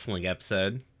little wrestling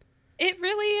episode. It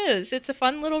really is. It's a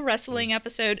fun little wrestling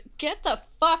episode. Get the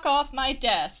fuck off my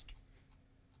desk.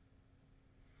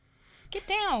 Get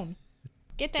down.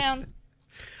 Get down.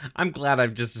 I'm glad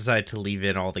I've just decided to leave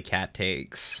in all the cat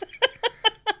takes.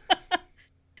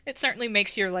 It certainly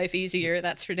makes your life easier,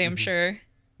 that's for damn sure.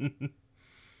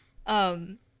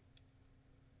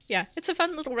 Yeah, it's a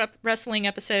fun little wrestling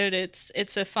episode.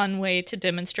 It's a fun way to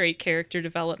demonstrate character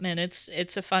development.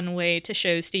 It's a fun way to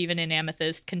show Steven and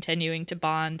Amethyst continuing to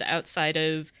bond outside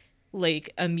of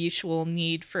like a mutual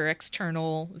need for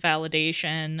external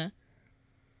validation.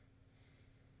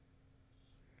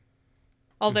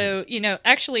 Although,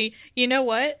 actually, you know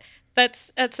what?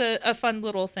 That's a fun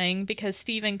little thing because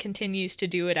Steven continues to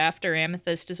do it after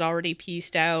Amethyst is already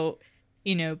pieced out,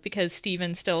 because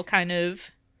Steven still kind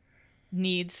of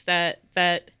needs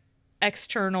that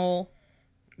external.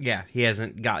 Yeah, he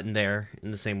hasn't gotten there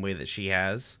in the same way that she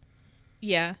has.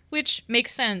 Yeah, which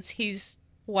makes sense. He's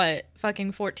what,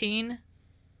 fucking 14?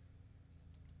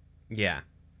 Yeah.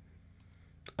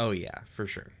 Oh yeah, for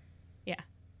sure. Yeah.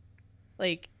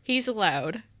 Like, he's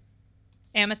allowed.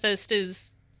 Amethyst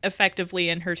is effectively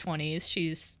in her 20s.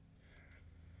 She's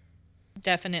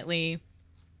definitely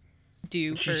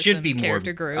due for some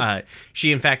character growth.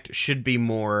 She in fact should be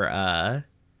more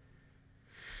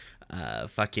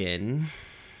fucking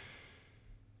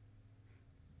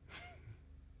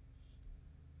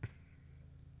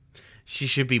she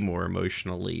should be more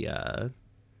emotionally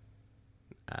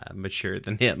mature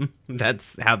than him.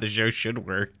 That's how the show should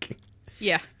work.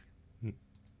 Yeah.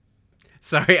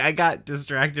 Sorry, I got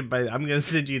distracted by. I'm gonna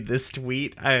send you this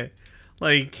tweet. Oh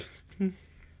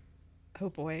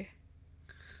boy.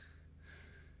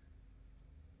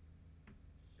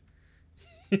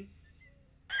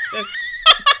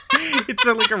 It's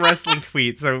like a wrestling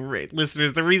tweet. So,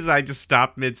 listeners, the reason I just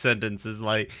stopped mid sentence is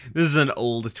like this is an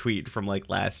old tweet from like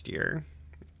last year.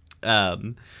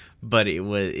 But it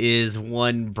is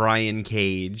one Brian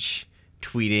Cage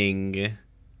tweeting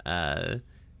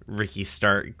Ricky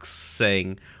Starks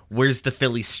saying, "Where's the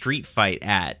Philly street fight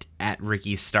at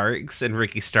Ricky Starks?" And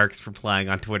Ricky Starks replying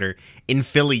on Twitter, "In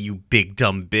Philly, you big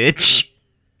dumb bitch."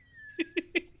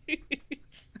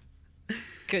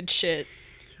 Good shit.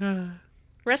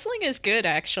 Wrestling is good,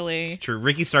 actually. It's true.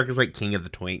 Ricky Stark is like king of the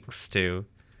twinks too.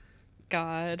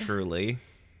 God. Truly.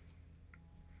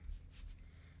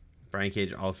 Brian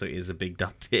Cage also is a big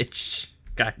dumb bitch,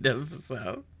 kind of.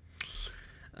 So,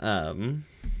 I'm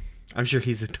sure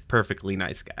he's a perfectly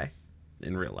nice guy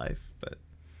in real life, but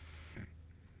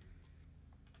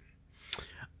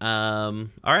all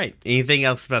right. Anything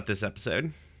else about this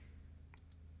episode?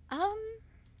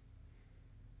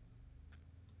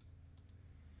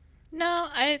 No,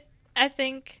 I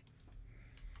think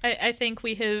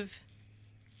we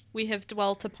have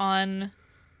dwelt upon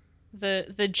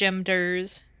the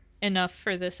genders enough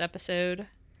for this episode.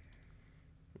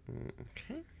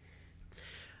 Okay.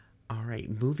 All right,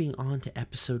 moving on to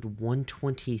episode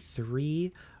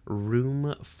 123,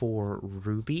 Room for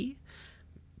Ruby.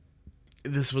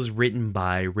 This was written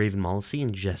by Raven Mollison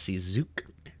and Jesse Zook.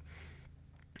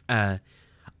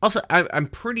 Also, I'm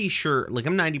pretty sure, like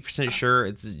I'm 90% sure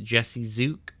it's Jesse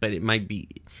Zook, but it might be,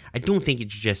 I don't think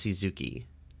it's Jesse Zuki,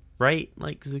 right?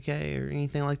 Like Zuke or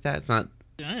anything like that. It's not,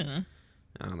 I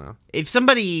don't know. If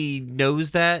somebody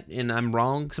knows that and I'm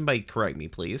wrong, somebody correct me,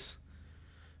 please.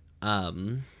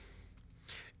 God,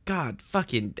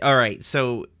 fucking, all right,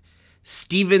 so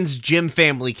Steven's gym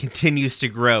family continues to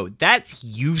grow. That's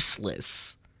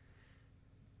useless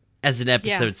as an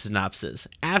episode synopsis.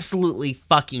 Absolutely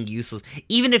fucking useless.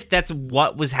 Even if that's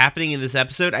what was happening in this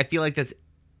episode, I feel like that's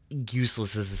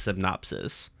useless as a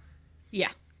synopsis.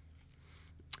 Yeah.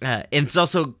 And it's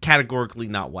also categorically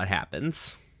not what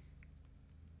happens.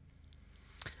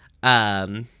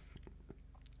 So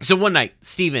one night,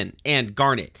 Steven and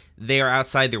Garnet, They are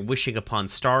outside. They're wishing upon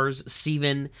stars.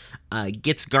 Steven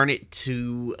gets Garnet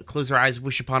to close her eyes,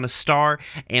 wish upon a star,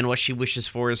 and what she wishes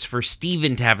for is for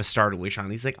Steven to have a star to wish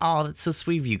on. He's like, oh, that's so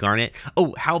sweet of you, Garnet.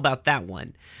 Oh, how about that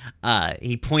one?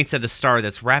 He points at a star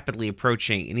that's rapidly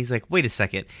approaching, and he's like, wait a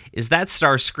second. Is that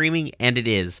star screaming? And it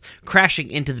is.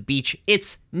 Crashing into the beach,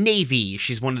 it's Navy.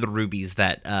 She's one of the rubies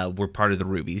that were part of the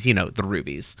rubies. You know, the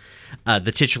rubies.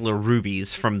 The titular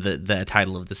rubies from the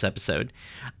title of this episode.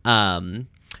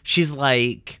 She's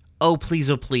like, oh, please,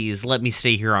 let me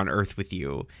stay here on Earth with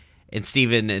you. And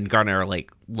Steven and Garnet are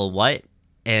like, well, what?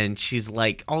 And she's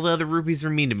like, all the other rubies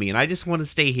were mean to me, and I just want to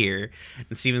stay here.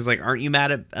 And Steven's like, aren't you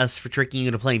mad at us for tricking you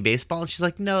into playing baseball? And she's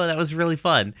like, no, that was really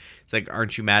fun. It's like,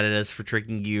 aren't you mad at us for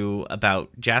tricking you about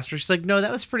Jasper? She's like, no,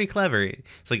 that was pretty clever.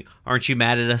 It's like, aren't you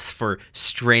mad at us for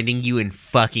stranding you in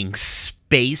fucking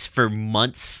space for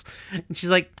months? And she's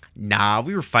like, nah,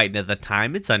 we were fighting at the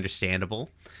time. It's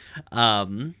understandable.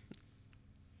 Garnet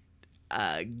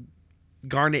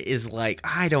is like,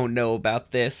 I don't know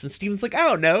about this. And Steven's like, I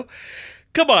don't know.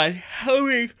 Come on, help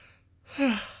me.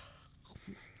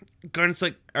 Garnet's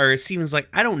like, or Steven's like,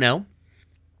 I don't know.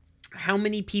 How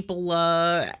many people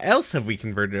else have we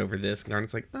converted over this?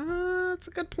 Garnet's like, that's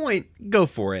a good point. Go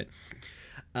for it.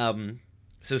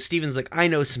 So Steven's like, I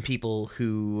know some people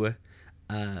who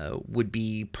would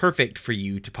be perfect for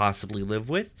you to possibly live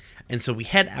with. And so we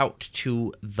head out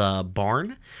to the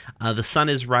barn. The sun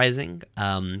is rising.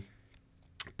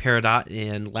 Peridot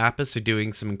and Lapis are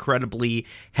doing some incredibly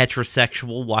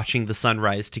heterosexual watching the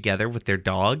sunrise together with their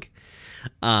dog.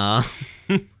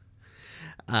 When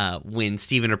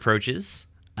Steven approaches,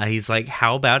 he's like,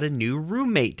 how about a new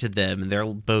roommate to them? And they're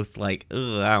both like,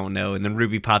 ugh, I don't know. And then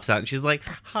Ruby pops out and she's like,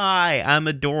 hi, I'm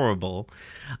adorable.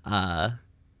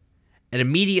 And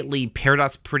immediately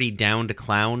Peridot's pretty down to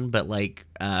clown, but like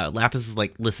Lapis is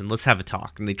like, listen, let's have a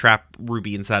talk. And they trap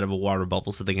Ruby inside of a water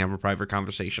bubble so they can have a private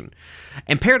conversation.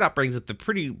 And Peridot brings up the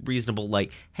pretty reasonable,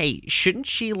 like, hey, shouldn't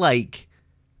she like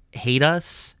hate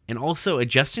us? And also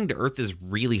adjusting to Earth is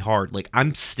really hard. Like,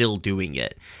 I'm still doing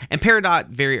it. And Peridot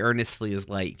very earnestly is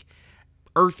like,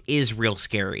 Earth is real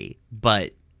scary,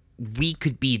 but we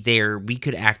could be there. We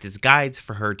could act as guides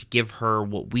for her to give her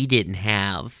what we didn't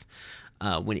have.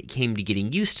 When it came to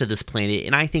getting used to this planet,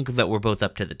 and I think that we're both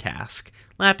up to the task.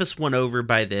 Lapis, won over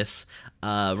by this,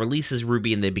 releases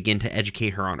Ruby, and they begin to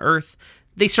educate her on Earth.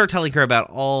 They start telling her about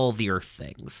all the Earth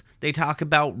things. They talk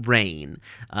about rain.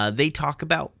 They talk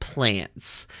about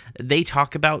plants. They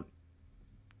talk about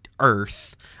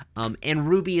Earth. And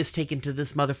Ruby is taken to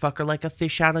this motherfucker like a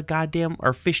fish out of goddamn,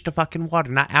 or fish to fucking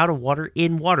water, not out of water,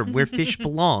 in water, where fish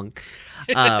belong.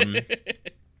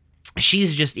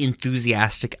 She's just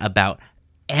enthusiastic about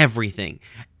everything,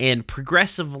 and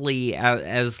progressively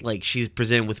as like she's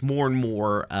presented with more and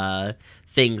more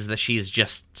things that she's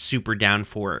just super down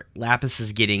for, Lapis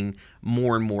is getting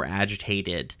more and more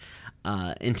agitated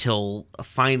until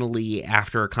finally,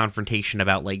 after a confrontation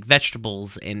about like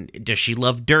vegetables and does she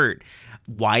love dirt,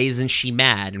 why isn't she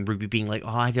mad, and Ruby being like,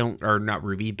 oh, I don't, or not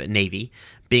Ruby but Navy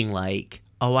being like,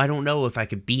 oh, I don't know if I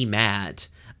could be mad.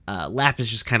 Lapis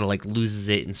just kind of like loses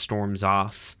it and storms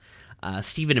off.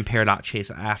 Steven and Peridot chase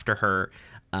after her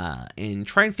and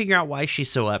try and figure out why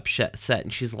she's so upset.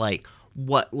 And she's like,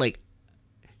 what? Like,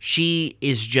 she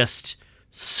is just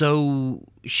so,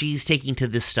 she's taking to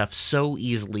this stuff so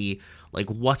easily. Like,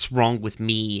 what's wrong with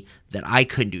me that I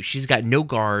couldn't do? She's got no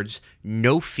guards,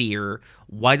 no fear.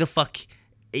 Why the fuck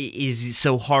is it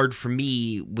so hard for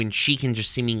me when she can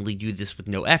just seemingly do this with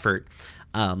no effort?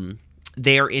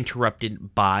 They are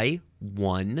interrupted by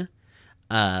one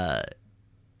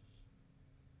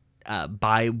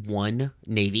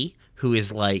Navy who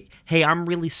is like, hey, I'm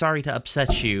really sorry to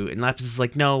upset you. And Lapis is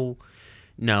like, no,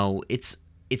 it's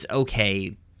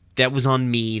okay. That was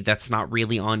on me. That's not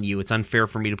really on you. It's unfair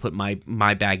for me to put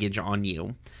my baggage on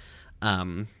you.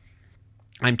 I'm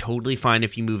totally fine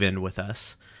if you move in with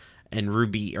us. And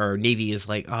Ruby, or Navy, is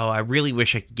like, oh, I really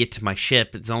wish I could get to my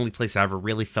ship. It's the only place I ever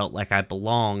really felt like I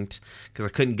belonged, because I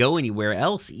couldn't go anywhere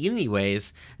else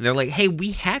anyways. And they're like, hey,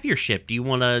 we have your ship. Do you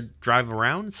want to drive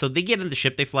around? So they get in the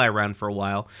ship. They fly around for a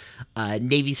while.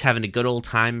 Navy's having a good old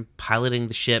time piloting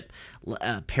the ship.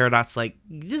 Peridot's like,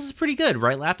 this is pretty good,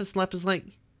 right, Lapis? And Lapis is like,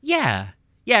 yeah,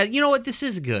 you know what? This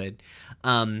is good.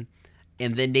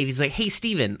 And then Navy's like, hey,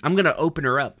 Steven, I'm going to open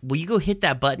her up. Will you go hit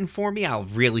that button for me? I'll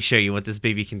really show you what this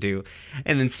baby can do.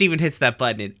 And then Steven hits that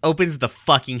button and opens the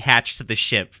fucking hatch to the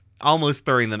ship, almost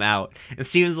throwing them out. And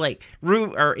Steven's like,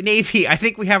 Navy, I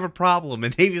think we have a problem.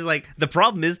 And Navy's like, the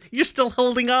problem is you're still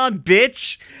holding on,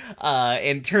 bitch.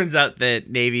 And it turns out that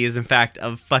Navy is, in fact,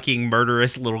 a fucking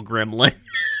murderous little gremlin.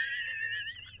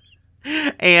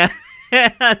 And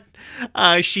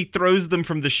She throws them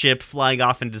from the ship, flying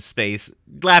off into space.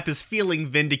 Lapis, feeling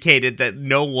vindicated that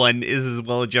no one is as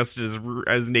well adjusted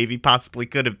as Navy possibly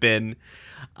could have been,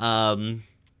 um,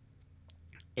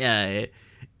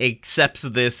 accepts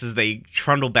this as they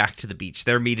trundle back to the beach.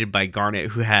 They're meted by Garnet,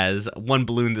 who has one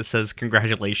balloon that says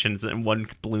congratulations and one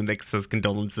balloon that says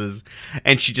condolences,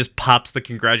 and she just pops the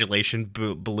congratulation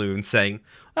balloon, saying,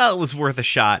 well, it was worth a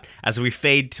shot, as we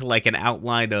fade to like an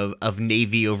outline of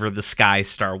Navy over the sky,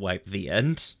 star wipe, the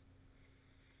end.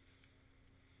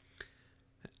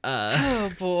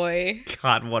 Oh boy.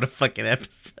 God, what a fucking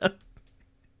episode.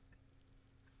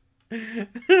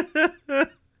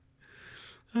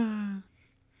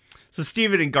 So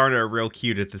Steven and Garnet are real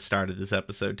cute at the start of this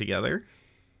episode together.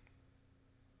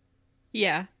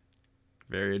 Yeah.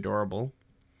 Very adorable.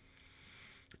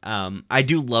 I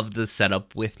do love the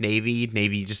setup with Navy.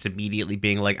 Navy just immediately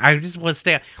being like, I just want to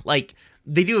stay. Like,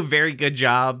 they do a very good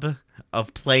job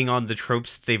of playing on the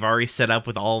tropes they've already set up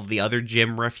with all of the other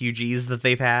gym refugees that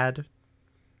they've had.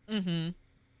 Mm-hmm.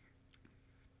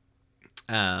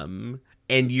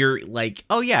 And you're like,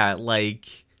 oh yeah,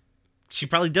 like, she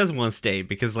probably does want to stay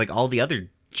because, like, all the other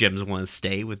gyms want to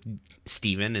stay with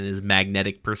Steven and his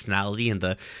magnetic personality and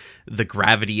the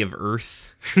gravity of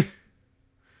Earth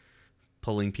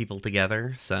pulling people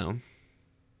together, so.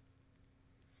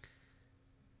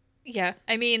 Yeah,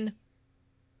 I mean,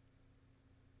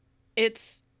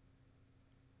 it's...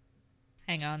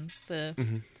 Hang on,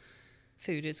 the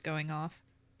food is going off.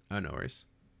 Oh, no worries.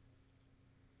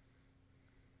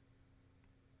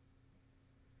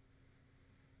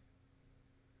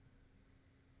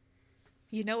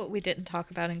 You know what we didn't talk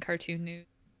about in cartoon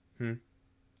news?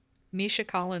 Misha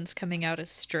Collins coming out as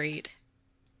straight.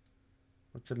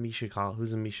 What's a Misha Collins?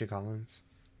 Who's a Misha Collins?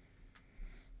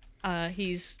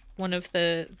 He's one of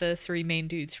the three main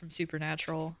dudes from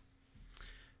Supernatural.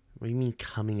 What do you mean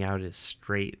coming out as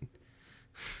straight?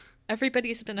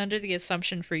 Everybody's been under the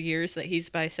assumption for years that he's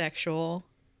bisexual.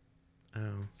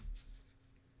 Oh.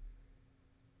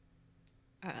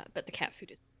 But the cat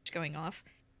food is going off.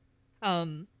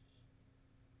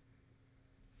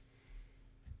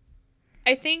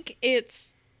 I think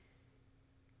it's...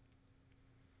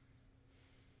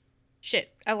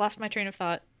 Shit, I lost my train of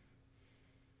thought.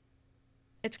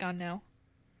 It's gone now.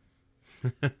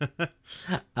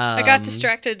 I got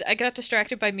distracted. I got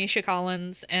distracted by Misha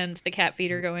Collins and the cat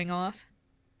feeder going off.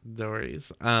 No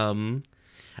worries.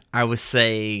 I was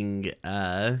saying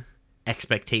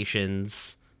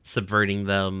expectations, subverting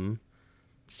them,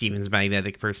 Steven's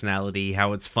magnetic personality,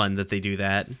 how it's fun that they do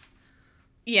that.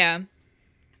 Yeah.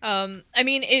 I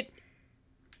mean,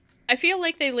 I feel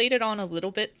like they laid it on a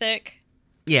little bit thick.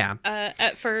 Yeah.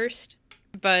 At first,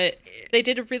 but they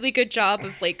did a really good job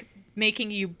of, like, making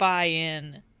you buy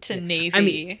in to Navy. I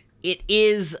mean, it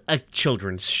is a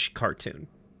children's cartoon.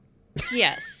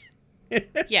 Yes.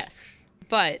 Yes.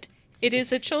 But it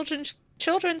is a children's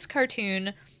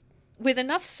cartoon with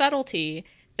enough subtlety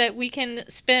that we can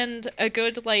spend a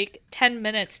good, like, 10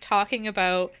 minutes talking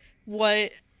about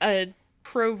what a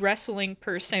pro wrestling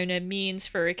persona means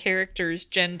for a character's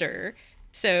gender.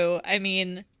 So, I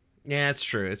mean... Yeah, it's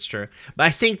true. It's true. But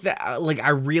I think that, like,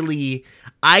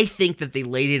 I think that they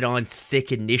laid it on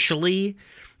thick initially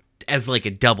as, like,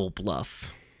 a double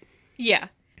bluff. Yeah.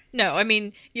 No, I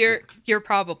mean, you're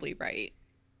probably right.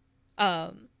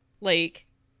 Like,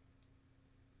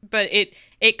 but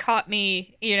it caught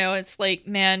me, you know, it's like,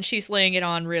 man, she's laying it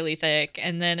on really thick,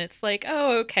 and then it's like,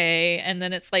 oh, okay, and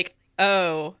then it's like,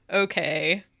 oh,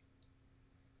 okay.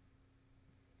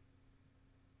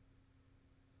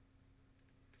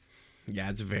 Yeah,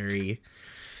 it's very,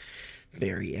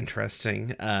 very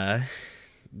interesting.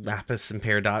 Lapis and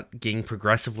Peridot getting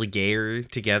progressively gayer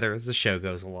together as the show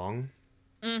goes along.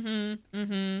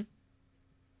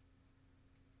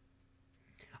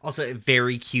 Also,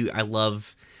 very cute. I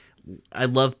love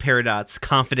Peridot's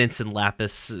confidence in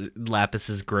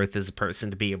Lapis's growth as a person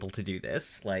to be able to do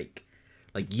this. Like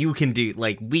you can do,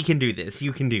 like, we can do this.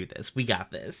 You can do this. We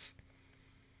got this.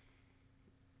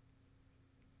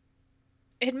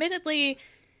 Admittedly,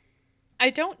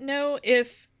 I don't know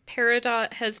if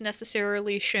Peridot has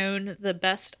necessarily shown the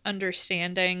best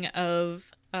understanding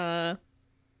of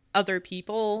other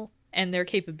people and their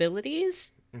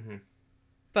capabilities.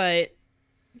 But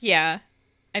yeah,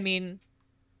 I mean,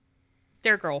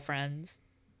 they're girlfriends.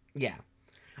 Yeah.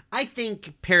 I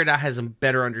think Peridot has a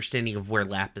better understanding of where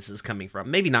Lapis is coming from.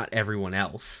 Maybe not everyone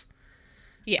else.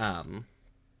 Yeah.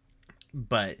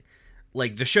 But,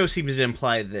 like, the show seems to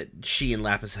imply that she and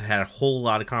Lapis have had a whole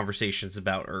lot of conversations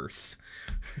about Earth.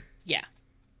 Yeah.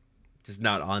 Just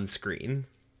not on screen.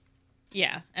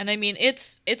 Yeah, and I mean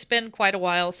it's been quite a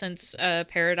while since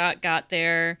Peridot got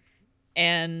there,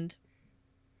 and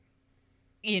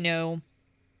you know,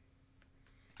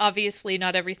 obviously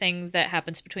not everything that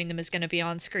happens between them is going to be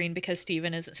on screen because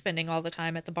Steven isn't spending all the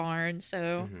time at the barn,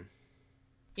 so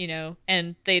Mm-hmm.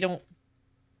 and they don't.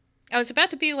 I was about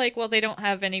to be like, well, they don't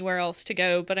have anywhere else to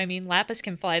go, but I mean, Lapis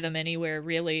can fly them anywhere,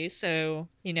 really, so,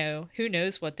 who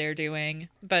knows what they're doing.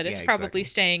 But Yeah, it's probably exactly.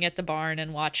 staying at the barn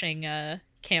and watching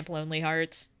Camp Lonely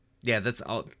Hearts. Yeah, that's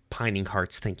all. Pining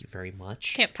Hearts, thank you very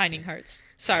much. Camp Pining Hearts.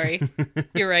 Sorry.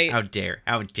 You're right. How dare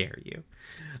you?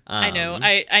 I know. Um,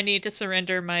 I need to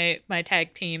surrender my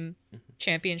tag team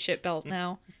championship belt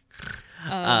now.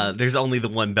 there's only the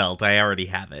one belt. I already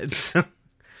have it. So,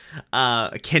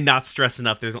 I cannot stress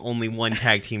enough. There's only one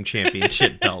tag team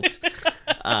championship belt.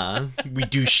 We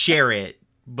do share it,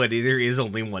 but there is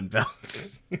only one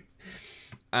belt.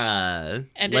 And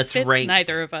Let's it fits rank.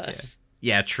 neither of us.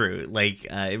 Yeah, true. Like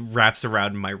it wraps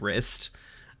around my wrist.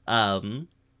 How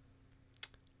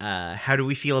do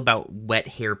we feel about wet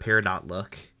hair Peridot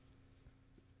look?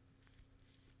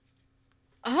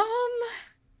 Um,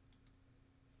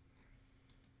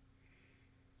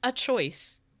 a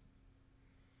choice.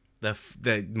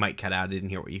 The mic cut out. I didn't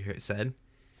hear what you said.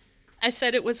 I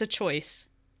said it was a choice.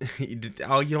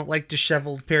 Oh, you don't like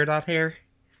disheveled Peridot hair?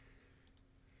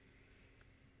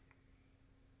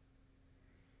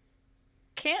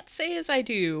 Can't say as I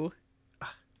do.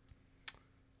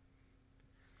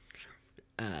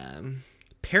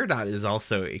 Peridot is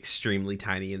also extremely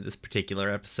tiny in this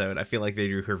particular episode. I feel like they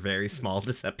drew her very small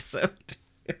this episode.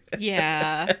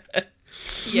 Yeah.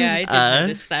 Yeah, I did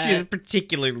notice that. She's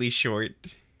particularly short.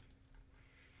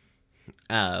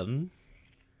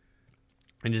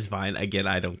 Which is fine. Again,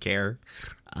 I don't care.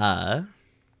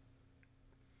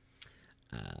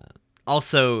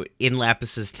 Also, in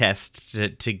Lapis's test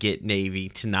to get Navy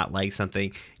to not like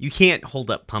something, you can't hold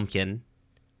up Pumpkin.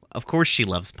 Of course she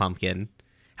loves Pumpkin.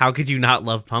 How could you not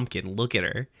love Pumpkin? Look at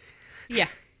her. Yeah.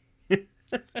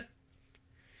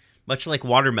 Much like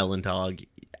Watermelon Dog,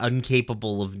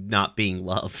 incapable of not being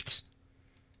loved.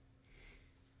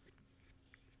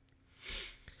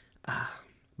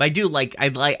 But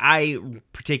I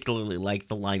particularly like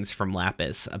the lines from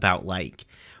Lapis about like,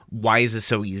 why is it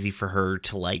so easy for her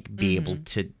to like be able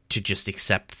to just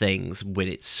accept things when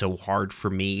it's so hard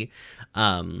for me?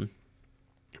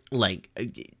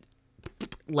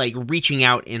 Like reaching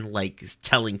out and like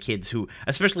telling kids who,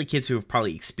 especially kids who have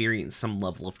probably experienced some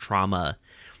level of trauma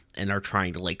and are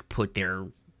trying to like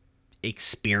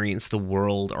experience the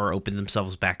world or open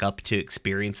themselves back up to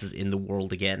experiences in the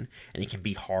world again. And it can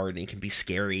be hard and it can be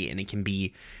scary and it can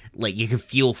be like, you can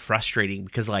feel frustrating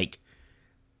because like,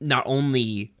 not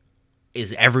only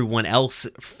is everyone else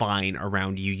fine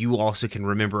around you, you also can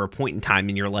remember a point in time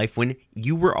in your life when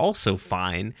you were also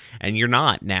fine and you're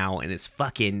not now, and it's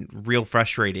fucking real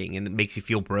frustrating and it makes you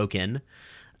feel broken.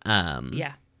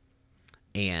 Yeah.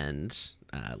 And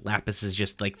Lapis is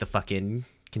just like the fucking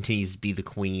continues to be the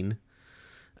queen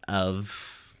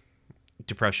of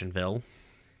Depressionville,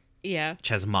 Yeah. which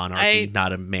has a monarchy,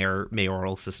 not a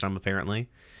mayoral system apparently.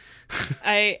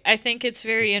 I think it's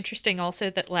very interesting also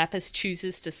that Lapis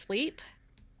chooses to sleep.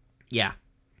 Yeah.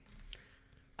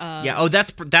 Yeah. Oh,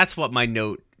 that's what my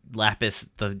note. Lapis,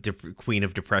 the queen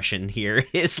of depression here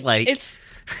is like.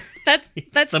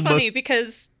 That's funny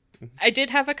because I did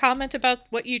have a comment about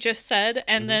what you just said,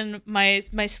 and then my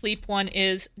sleep one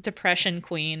is depression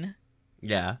queen.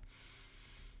 Yeah.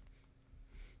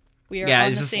 We are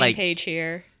on the same page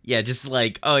here. Yeah, just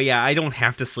like, oh yeah, I don't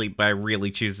have to sleep, but I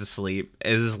really choose to sleep.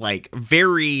 Is like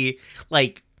very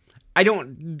like. I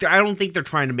don't think they're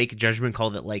trying to make a judgment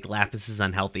call that like Lapis is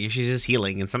unhealthy. She's just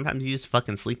healing, and sometimes you just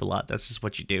fucking sleep a lot. That's just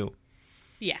what you do.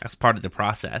 Yeah, that's part of the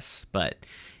process. But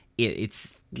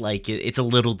it's like it's a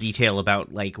little detail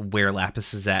about like where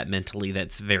Lapis is at mentally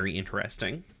that's very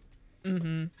interesting.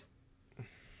 Mm-hmm.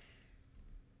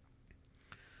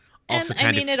 Also,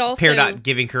 and, it also Peridot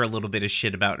giving her a little bit of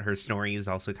shit about her snoring is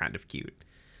also kind of cute.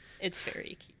 It's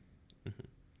very cute,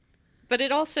 but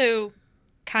it also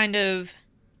kind of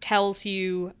tells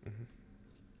you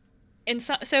in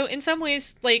some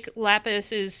ways like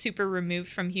Lapis is super removed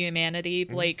from humanity.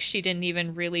 Like she didn't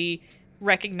even really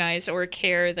recognize or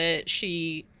care that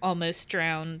she almost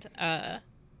drowned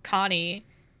Connie,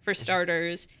 for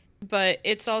starters. But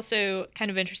it's also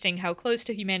kind of interesting how close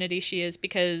to humanity she is,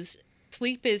 because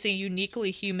sleep is a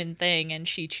uniquely human thing and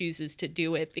she chooses to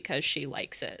do it because she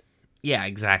likes it. Yeah,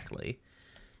 exactly.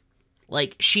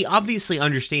 Like she obviously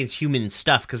understands human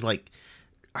stuff because like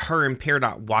her and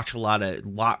Peridot watch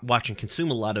watch and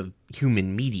consume a lot of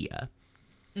human media.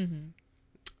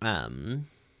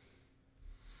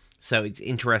 So it's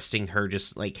interesting her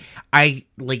just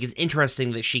it's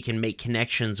interesting that she can make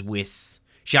connections with,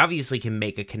 she obviously can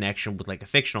make a connection with like a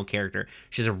fictional character.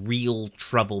 She has a real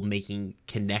trouble making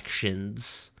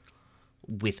connections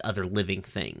with other living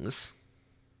things.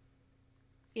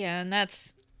 Yeah, and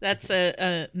that's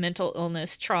a mental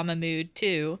illness trauma mood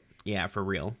too. Yeah, for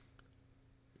real.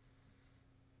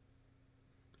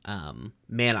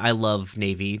 Man, I love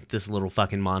Navy, this little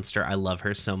fucking monster. I love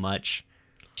her so much.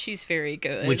 She's very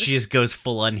good. When she just goes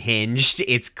full unhinged,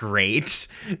 it's great.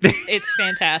 It's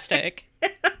fantastic.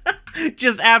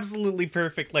 Just absolutely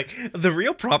perfect. Like, the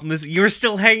real problem is you're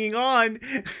still hanging on.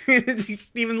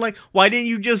 He's even like, why didn't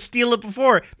you just steal it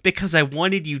before? Because I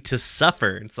wanted you to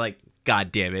suffer. It's like,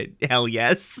 God damn it. Hell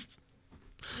yes.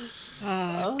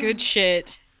 Good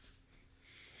shit.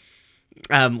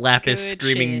 Lapis Good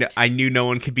screaming, shit. I knew no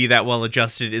one could be that well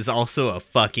adjusted is also a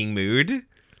fucking mood.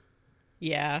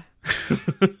 Yeah.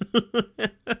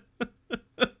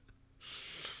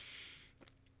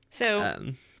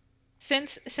 So,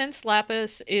 since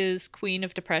Lapis is Queen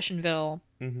of Depressionville,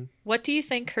 what do you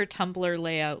think her Tumblr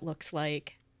layout looks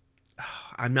like?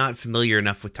 I'm not familiar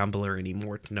enough with Tumblr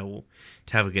anymore to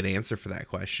have a good answer for that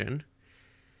question.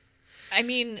 I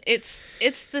mean, it's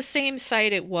the same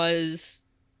site it was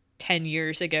 10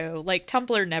 years ago. Like,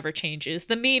 Tumblr never changes.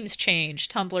 The memes change.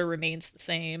 Tumblr remains the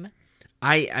same.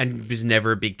 I was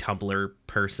never a big Tumblr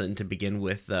person to begin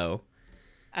with, though.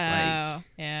 Oh,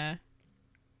 yeah.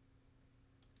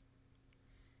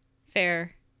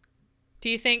 Fair. Do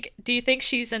you think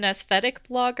she's an aesthetic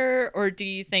blogger, or do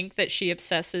you think that she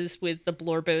obsesses with the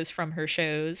blorbos from her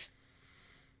shows?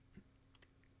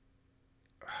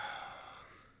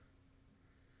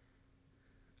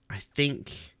 I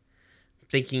think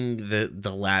thinking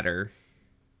the latter.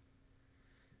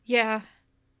 Yeah.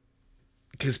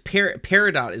 Because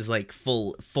Peridot is like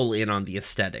full in on the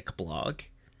aesthetic blog.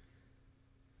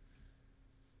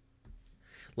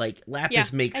 Like,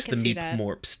 Lapis makes the Meep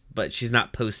Morps, but she's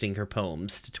not posting her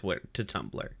poems to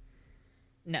Tumblr.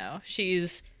 No,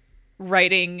 she's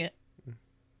writing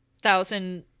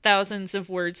thousands of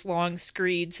words long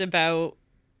screeds about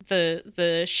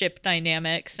the ship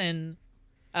dynamics and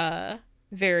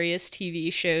various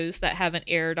TV shows that haven't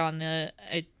aired on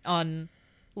on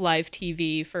live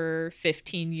TV for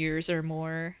 15 years or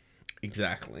more.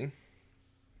 Exactly.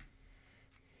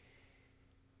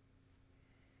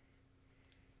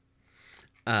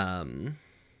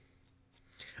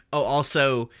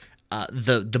 Also,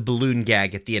 the balloon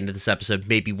gag at the end of this episode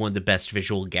may be one of the best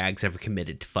visual gags ever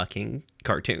committed to fucking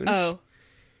cartoons. Oh,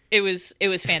 it was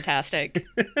fantastic.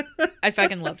 I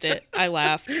fucking loved it. I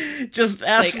laughed. Just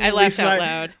absolutely. I laughed out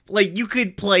loud. Like, you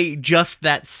could play just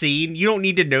that scene. You don't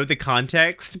need to know the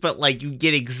context, but like, you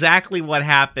get exactly what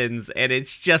happens, and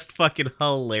it's just fucking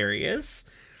hilarious.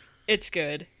 It's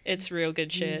good. It's real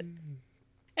good shit.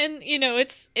 And, you know,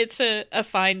 it's a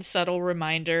fine, subtle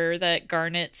reminder that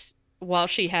Garnet, while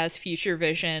she has future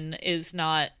vision, is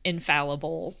not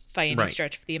infallible by any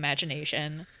stretch of the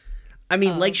imagination. I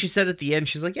mean, like she said at the end,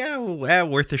 she's like, yeah,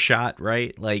 worth a shot,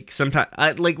 right? Like,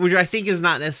 sometimes, which I think is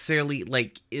not necessarily,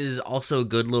 like, is also a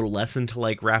good little lesson to,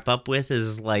 like, wrap up with,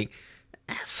 is, like,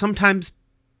 sometimes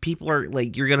people are,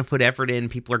 like, you're going to put effort in,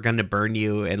 people are going to burn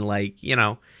you, and, like, you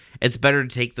know, it's better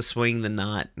to take the swing than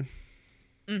not.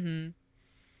 Mm-hmm.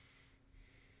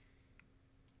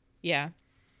 Yeah.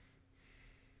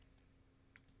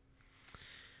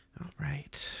 All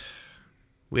right.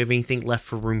 We have anything left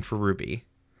for Room for Ruby?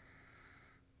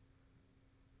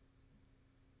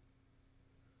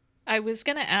 I was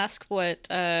gonna ask what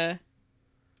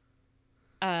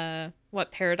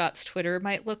Peridot's Twitter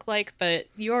might look like, but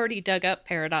you already dug up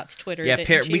Peridot's Twitter. Yeah,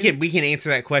 didn't you? we can answer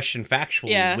that question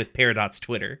factually with Peridot's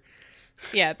Twitter.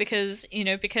 Yeah, because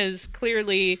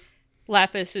clearly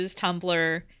Lapis is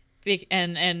Tumblr.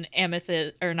 And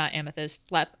Amethyst, or not Amethyst,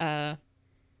 God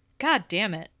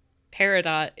damn it,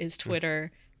 Peridot is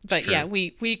Twitter. But yeah,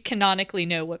 we canonically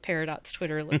know what Peridot's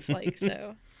Twitter looks like,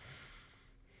 so.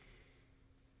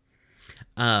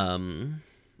 All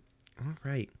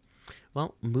right.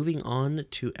 Well, moving on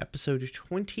to episode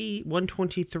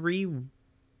 123.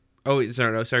 Oh,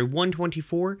 sorry,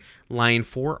 124, Line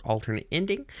 4, alternate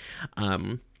ending.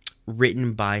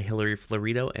 Written by Hilary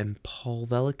Florido and Paul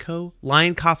Vellico.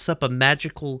 Lion coughs up a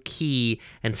magical key,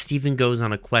 and Steven goes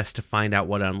on a quest to find out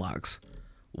what unlocks.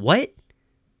 What?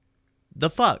 The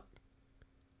fuck?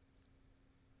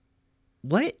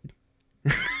 What?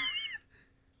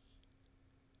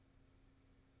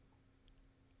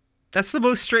 That's the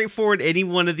most straightforward any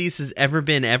one of these has ever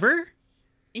been, ever?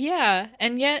 Yeah,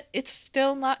 and yet it's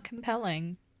still not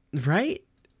compelling. Right?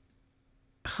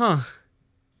 Huh.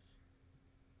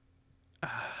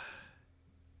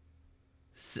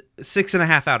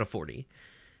 6.5 out of 40.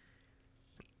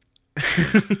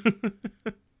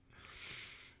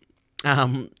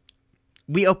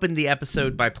 We opened the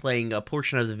episode by playing a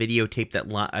portion of the videotape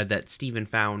that Steven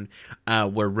found,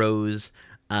 where Rose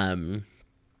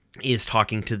is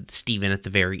talking to Steven at the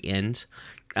very end.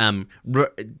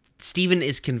 Steven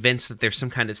is convinced that there's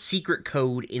some kind of secret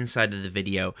code inside of the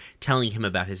video telling him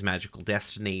about his magical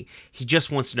destiny. He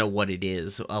just wants to know what it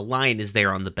is. A lion is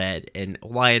there on the bed, and a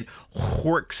lion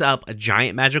horks up a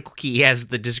giant magical key, as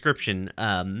the description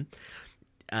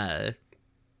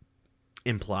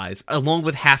implies, along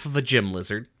with half of a gym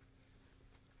lizard.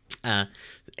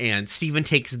 And Steven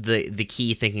takes the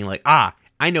key thinking like,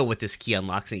 I know what this key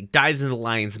unlocks, and he dives into the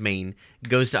lion's mane,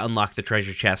 goes to unlock the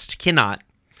treasure chest, cannot,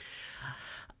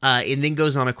 and then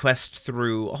goes on a quest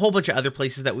through a whole bunch of other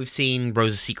places that we've seen: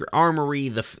 Rose's secret armory,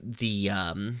 the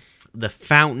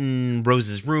fountain,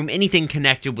 Rose's room, anything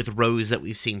connected with Rose that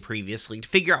we've seen previously, to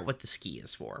figure out what this key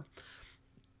is for.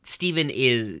 Steven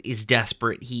is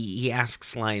desperate. He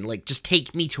asks Lion, like, just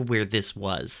take me to where this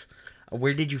was.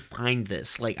 Where did you find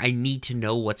this? Like, I need to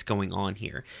know what's going on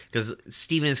here. Because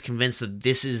Steven is convinced that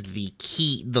this is the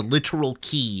key, the literal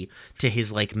key to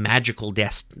his, like, magical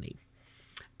destiny.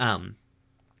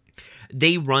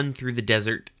 They run through the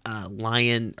desert.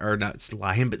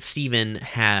 Steven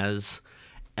has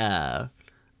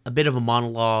a bit of a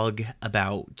monologue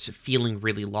about feeling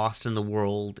really lost in the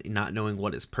world, not knowing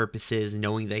what his purpose is,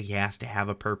 knowing that he has to have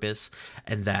a purpose,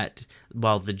 and that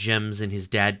while the gems and his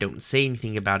dad don't say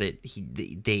anything about it,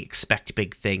 they expect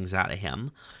big things out of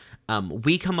him.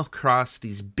 We come across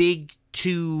these big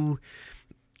two,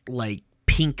 like,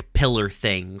 pink pillar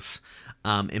things,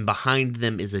 and behind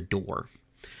them is a door.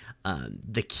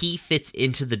 The key fits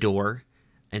into the door,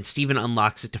 and Steven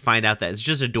unlocks it to find out that it's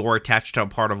just a door attached to a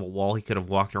part of a wall he could have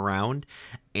walked around,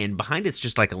 and behind it's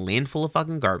just like a land full of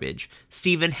fucking garbage.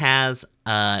 Steven has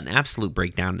an absolute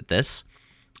breakdown at this.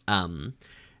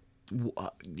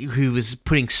 He was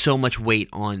putting so much weight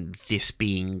on this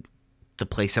being the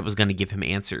place that was going to give him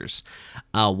answers.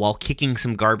 While kicking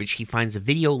some garbage, he finds a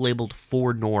video labeled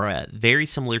 "For Nora," very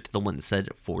similar to the one that said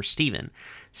 "For Steven."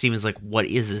 Steven's like, what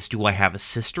is this? Do I have a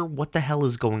sister? What the hell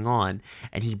is going on?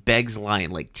 And he begs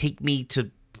Lion, like, can you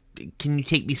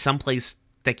take me someplace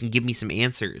that can give me some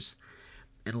answers?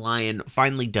 And Lion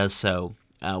finally does so.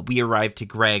 We arrive to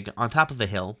Greg on top of a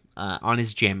hill, on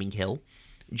his jamming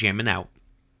out.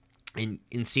 And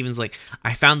Steven's like,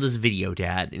 I found this video,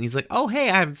 Dad. And he's like, oh, hey,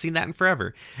 I haven't seen that in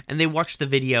forever. And they watch the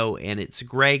video, and it's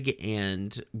Greg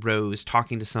and Rose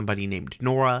talking to somebody named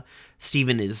Nora.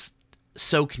 Steven is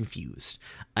so confused.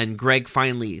 And Greg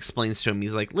finally explains to him,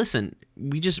 he's like, listen,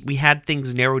 we had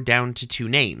things narrowed down to two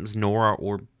names, Nora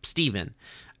or Steven.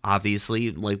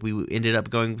 Obviously, like, we ended up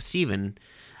going with Steven.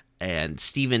 And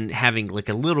Steven, having like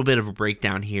a little bit of a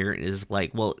breakdown here, is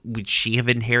like, well, would she have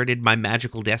inherited my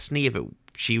magical destiny if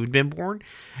she had been born?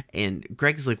 And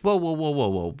Greg's like, whoa,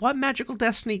 what magical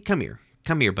destiny? Come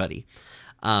here, buddy.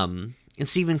 And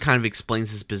Steven kind of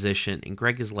explains his position, and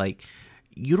Greg is like,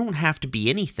 you don't have to be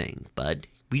anything, bud.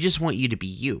 We just want you to be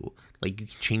you. Like, you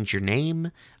can change your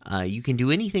name. You can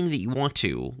do anything that you want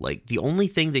to. Like, the only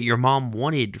thing that your mom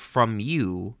wanted from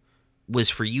you was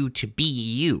for you to be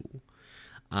you.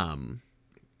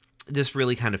 This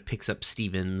really kind of picks up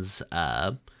Steven's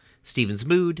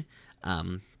mood.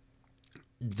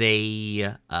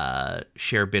 They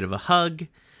share a bit of a hug.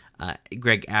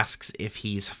 Greg asks if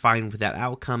he's fine with that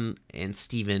outcome, and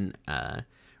Steven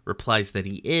replies that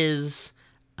he is,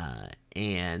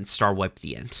 and star wipe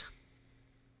the end.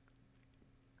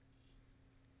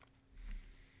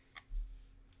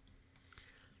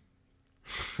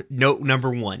 Note number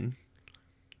 1.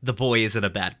 The boy is in a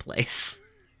bad place.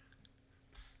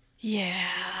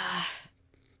 Yeah.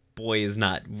 Boy is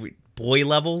not... Boy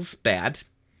levels, bad.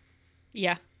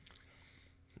 Yeah.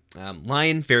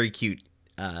 Lion, very cute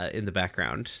in the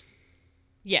background.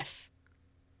 Yes.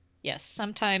 Yes,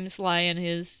 sometimes Lion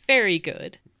is very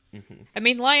good. Mm-hmm. I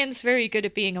mean, Lion's very good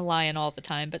at being a lion all the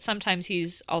time, but sometimes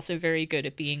he's also very good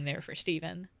at being there for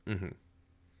Steven. Mm-hmm.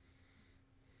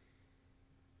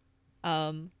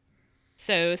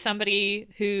 So somebody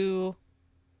who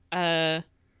wrote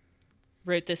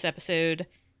this episode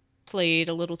played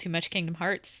a little too much Kingdom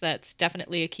Hearts. That's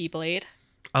definitely a Keyblade.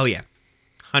 Oh, yeah.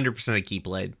 100% a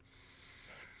Keyblade.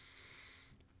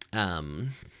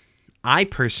 I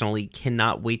personally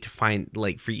cannot wait to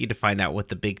for you to find out what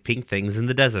the big pink things in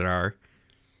the desert are.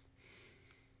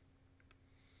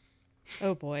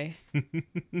 Oh, boy.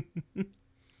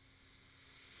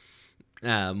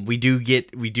 We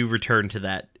do return to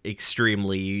that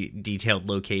extremely detailed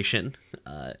location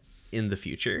in the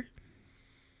future.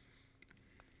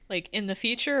 Like in the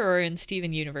future or in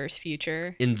Steven Universe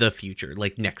future? In the future,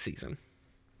 like next season.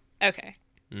 Okay.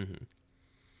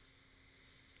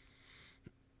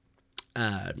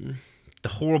 The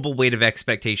horrible weight of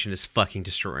expectation is fucking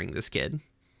destroying this kid.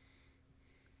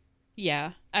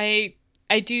 Yeah. I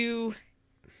do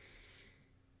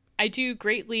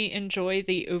greatly enjoy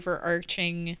the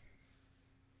overarching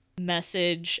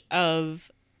message of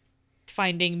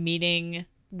finding meaning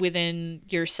within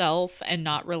yourself and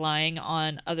not relying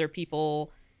on other people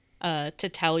to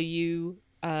tell you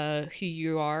who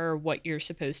you are or what you're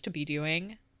supposed to be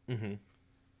doing.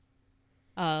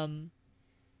 But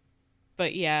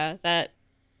yeah, that,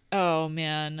 oh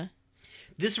man,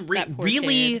 This that poor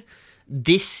really, kid.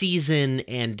 this season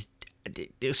and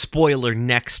spoiler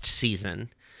next season,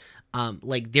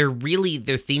 like their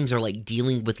themes are like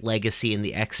dealing with legacy and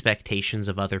the expectations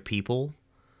of other people,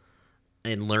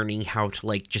 and learning how to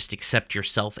like just accept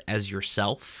yourself as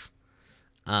yourself.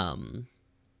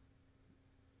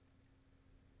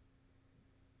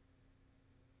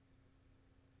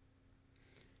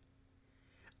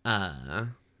 Yeah.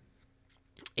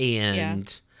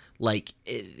 And like,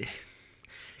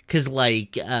 because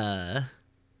like, my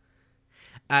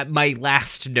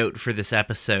last note for this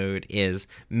episode is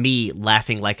me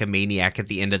laughing like a maniac at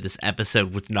the end of this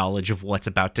episode with knowledge of what's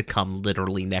about to come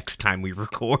literally next time we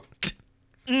record.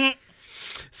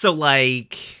 So,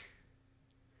 like,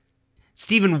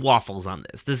 Steven waffles on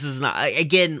this. This is not,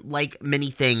 again, like many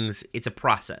things, it's a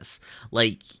process.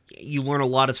 Like, you learn a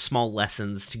lot of small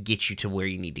lessons to get you to where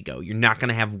you need to go. You're not going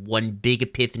to have one big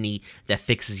epiphany that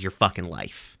fixes your fucking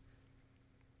life.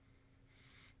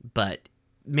 But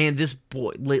man, this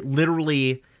boy,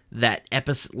 literally, that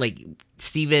episode, like,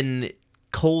 Steven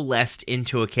coalesced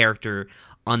into a character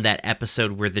on that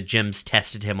episode where the gyms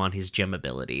tested him on his gym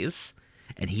abilities,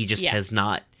 and he just has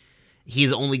not. He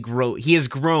has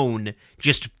grown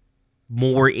just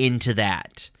more into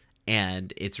that,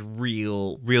 and it's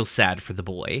real sad for the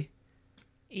boy.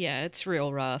 Yeah, it's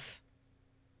real rough.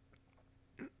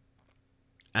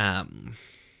 Because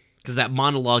that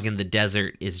monologue in the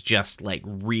desert is just like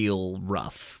real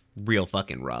rough, real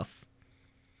fucking rough.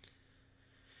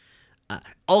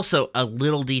 Also, a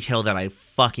little detail that I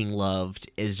fucking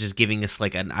loved is just giving us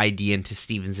like an idea into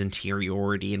Steven's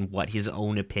interiority and what his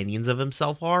own opinions of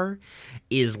himself are.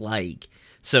 Is like,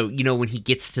 so you know when he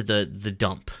gets to the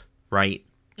dump, right?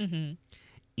 Mm-hmm.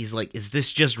 He's like, "Is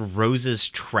this just Rose's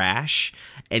trash?"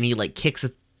 And he like kicks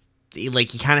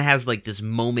he kind of has like this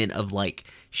moment of like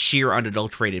sheer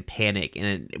unadulterated panic,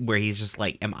 and where he's just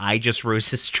like, "Am I just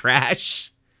Rose's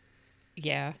trash?"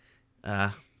 Yeah.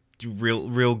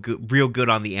 Real good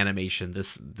on the animation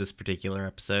this particular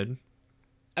episode.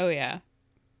 Oh yeah.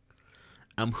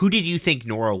 Who did you think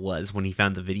Nora was when he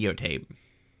found the videotape?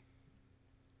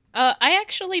 I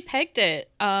actually pegged it.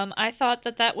 I thought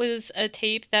that was a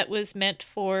tape that was meant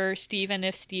for Steven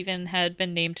if Steven had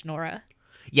been named Nora.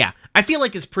 Yeah, I feel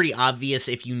like it's pretty obvious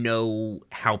if you know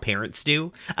how parents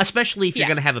do, especially if you're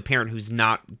going to have a parent who's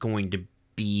not going to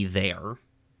be there.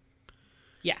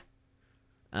 Yeah.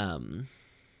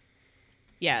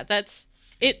 Yeah, that's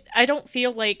it. I don't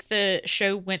feel like the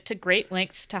show went to great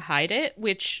lengths to hide it,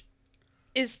 which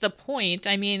is the point.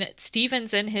 I mean,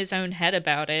 Steven's in his own head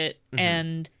about it,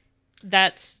 and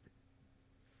that's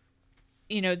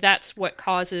what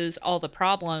causes all the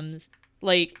problems.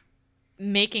 Like,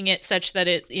 making it such that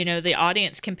it, the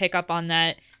audience can pick up on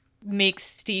that makes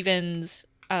Steven's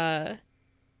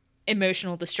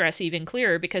emotional distress even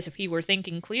clearer, because if he were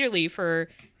thinking clearly for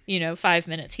 5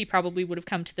 minutes, he probably would have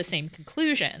come to the same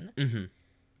conclusion. Mm-hmm.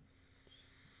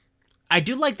 I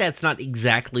do like that's not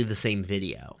exactly the same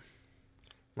video.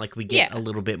 Like, we get a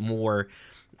little bit more.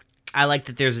 I like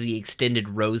that there's the extended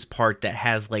Rose part that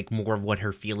has like more of what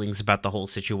her feelings about the whole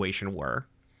situation were.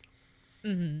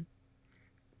 Mm-hmm.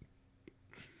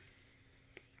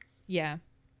 Yeah.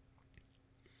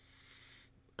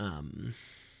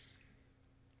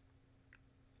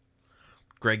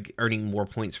 Greg earning more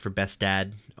points for Best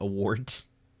Dad awards.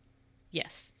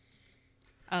 Yes.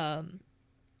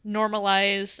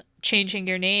 Normalize changing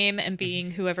your name and being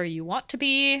whoever you want to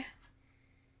be.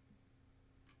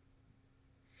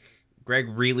 Greg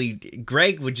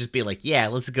would just be like, "Yeah,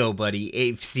 let's go, buddy,"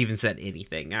 if Steven said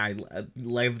anything. I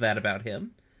love that about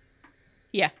him.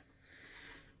 Yeah.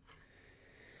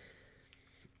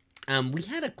 We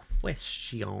had a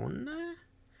question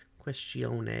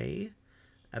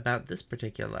about this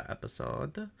particular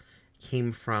episode.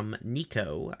 Came from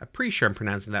Nico. I'm pretty sure I'm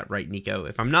pronouncing that right, Nico.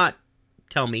 If I'm not,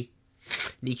 tell me.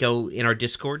 Nico in our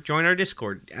Discord. Join our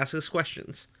Discord. Ask us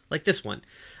questions. Like this one.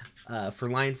 For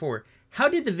Line 4. How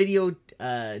did the video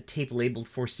tape labeled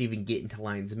for Steven get into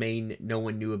Lion's mane? No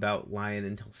one knew about Lion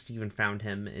until Steven found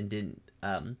him and didn't.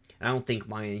 I don't think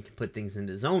Lion can put things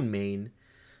into his own mane.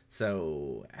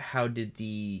 So how did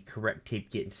the correct tape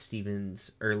get into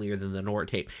Steven's earlier than the Nora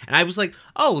tape? And I was like,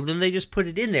 oh, then they just put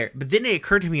it in there. But then it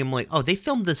occurred to me, I'm like, oh, they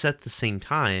filmed this at the same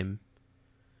time.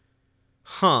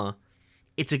 Huh.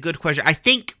 It's a good question. I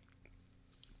think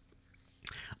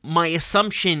my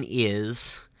assumption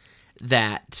is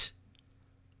that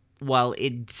while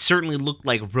it certainly looked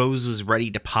like Rose was ready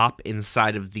to pop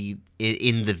inside of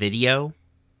in the video,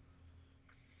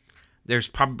 there's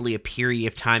probably a period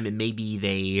of time, and maybe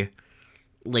they,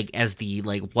 like, as the,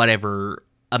 like, whatever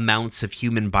amounts of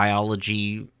human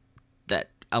biology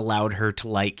that allowed her to,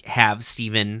 like, have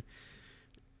Steven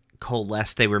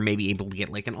coalesce, they were maybe able to get,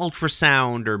 like, an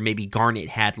ultrasound, or maybe Garnet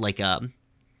had, like a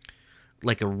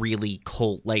really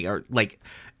cold, like,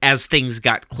 as things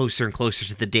got closer and closer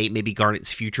to the date, maybe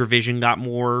Garnet's future vision got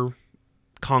more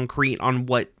concrete on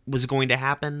what was going to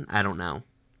happen. I don't know.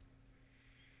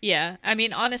 Yeah, I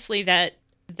mean, honestly, that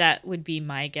would be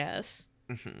my guess.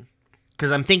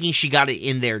 Because I'm thinking she got it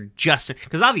in there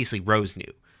because obviously Rose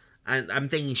knew. I'm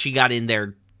thinking she got in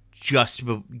there just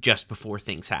before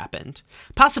things happened.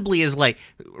 Possibly as, like,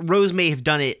 Rose may have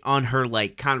done it on her,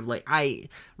 like, kind of like,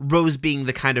 Rose being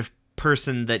the kind of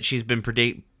person that she's been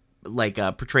portrayed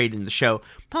in the show,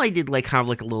 probably did, like, kind of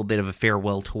like a little bit of a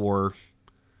farewell tour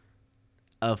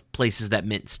of places that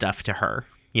meant stuff to her,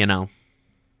 you know?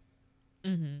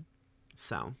 Mm-hmm.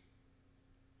 So,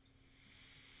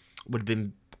 would have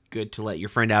been good to let your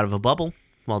friend out of a bubble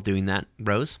while doing that,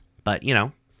 Rose. But, you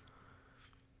know.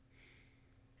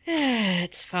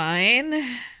 It's fine.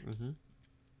 Mm-hmm.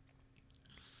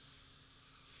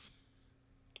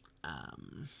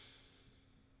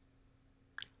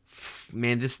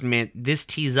 This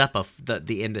tees up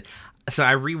the end. So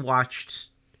I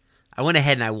went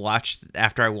ahead and I watched,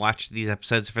 after I watched these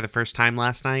episodes for the first time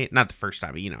last night. Not the first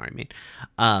time, but you know what I mean.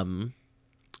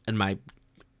 In my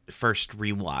first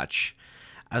rewatch,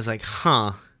 I was like,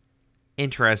 huh,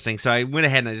 interesting. So I went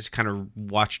ahead and I just kind of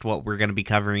watched what we're going to be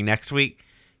covering next week.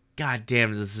 God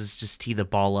damn, this is just tee the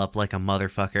ball up like a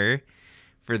motherfucker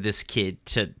for this kid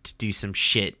to do some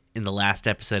shit in the last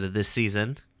episode of this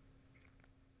season.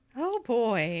 Oh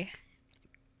boy.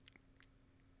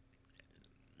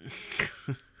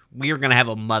 We are going to have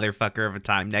a motherfucker of a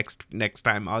time next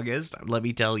time, August. Let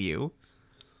me tell you.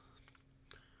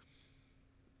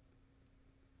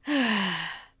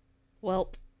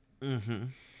 Welp. Mm-hmm.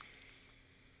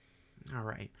 All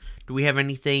right. Do we have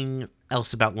anything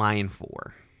else about Lion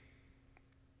 4?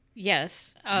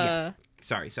 Yes. Yeah.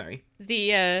 Sorry.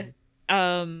 The,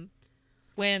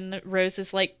 when Rose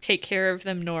is like, take care of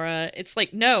them, Nora, it's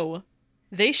like, no,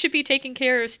 they should be taking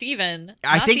care of Steven,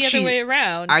 not the other way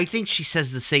around. I think she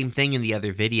says the same thing in the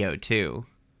other video, too.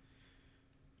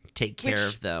 Take care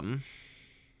of them.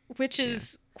 Which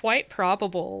is quite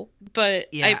probable, but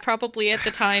I probably at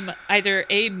the time either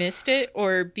A, missed it,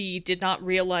 or B, did not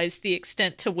realize the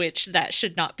extent to which that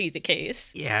should not be the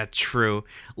case. Yeah, true.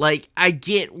 Like, I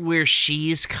get where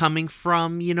she's coming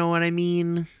from, you know what I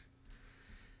mean?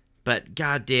 But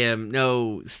goddamn,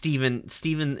 no, Steven,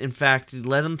 in fact,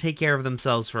 let them take care of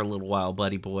themselves for a little while,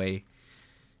 buddy boy.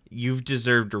 You've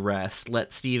deserved a rest.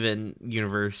 Let Steven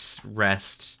Universe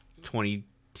rest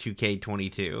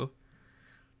 22K22.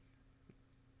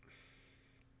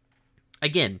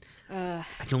 Again, I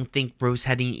don't think Rose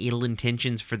had any ill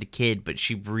intentions for the kid, but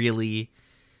she really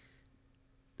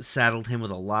saddled him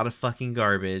with a lot of fucking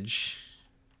garbage.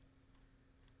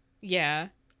 Yeah.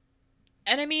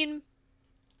 And I mean,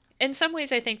 in some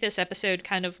ways, I think this episode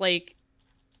kind of, like,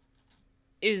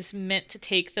 is meant to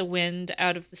take the wind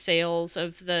out of the sails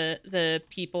of the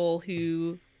people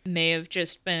who may have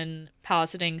just been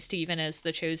positing Steven as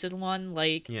the chosen one.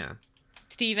 Like, yeah.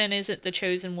 Steven isn't the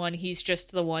chosen one, he's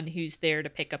just the one who's there to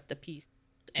pick up the pieces.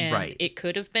 And it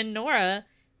could have been Nora.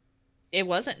 It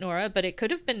wasn't Nora, but it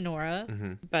could have been Nora.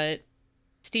 Mm-hmm. But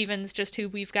Steven's just who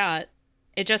we've got.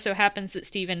 It just so happens that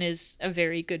Steven is a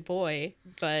very good boy,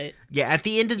 but... Yeah, at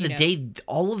the end of the day,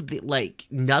 all of the, like,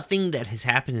 nothing that has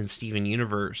happened in Steven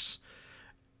Universe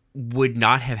would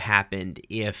not have happened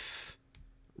if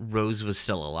Rose was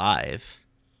still alive.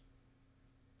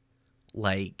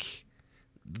 Like,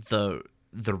 the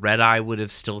Red Eye would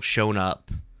have still shown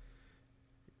up.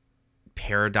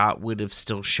 Peridot would have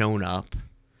still shown up.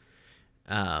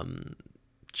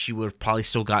 She would have probably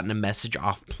still gotten a message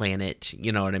off planet.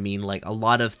 You know what I mean? Like, a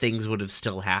lot of things would have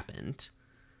still happened.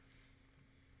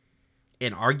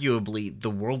 And arguably, the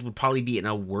world would probably be in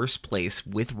a worse place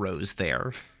with Rose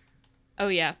there. Oh,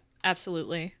 yeah.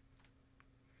 Absolutely.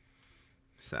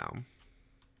 So.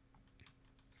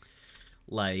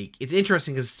 Like, it's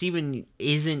interesting because Steven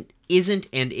isn't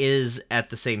and is at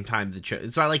the same time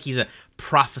it's not like he's a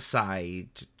prophesied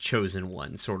chosen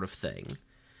one sort of thing.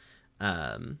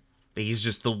 But he's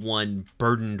just the one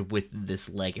burdened with this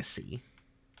legacy.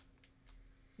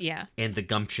 Yeah. And the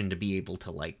gumption to be able to,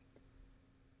 like,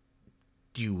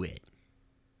 do it.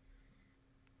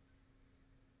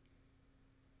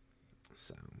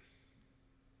 So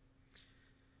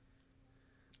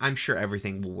I'm sure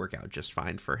everything will work out just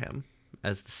fine for him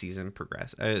as the series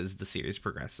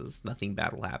progresses. Nothing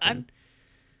bad will happen.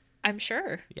 I'm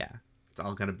sure. Yeah. It's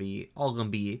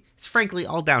it's frankly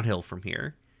all downhill from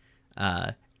here.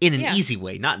 In an easy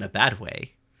way, not in a bad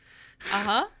way.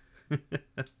 Uh-huh.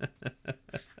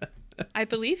 I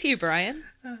believe you, Brian.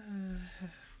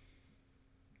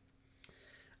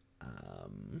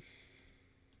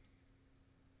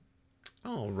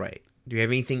 All right. Do you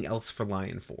have anything else for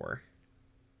Lion 4?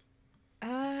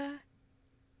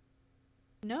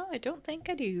 No, I don't think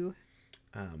I do.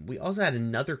 We also had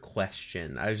another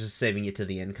question. I was just saving it to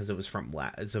the end because it was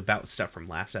it's about stuff from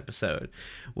last episode,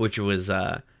 which was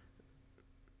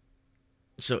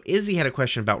so Izzy had a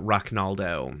question about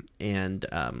Rocknaldo, and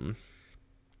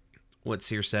what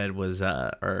Sear said was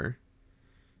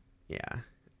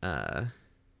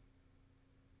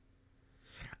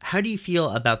how do you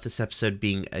feel about this episode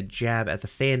being a jab at the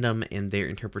fandom and their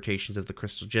interpretations of the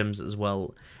Crystal Gems as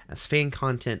well as fan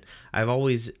content? I've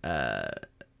always been...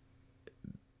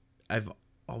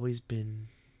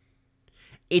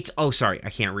 I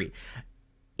can't read.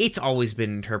 It's always been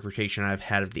an interpretation I've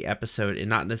had of the episode, and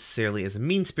not necessarily as a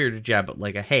mean-spirited jab, but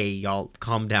like a, hey, y'all,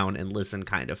 calm down and listen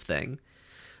kind of thing.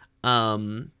 I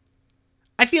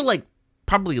feel like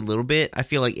probably a little bit. I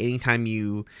feel like anytime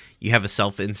you have a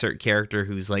self-insert character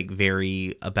who's like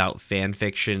very about fan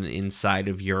fiction inside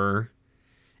of your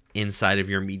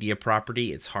media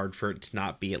property, it's hard for it to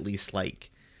not be at least like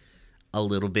a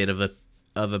little bit of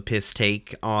a piss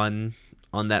take on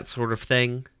that sort of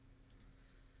thing.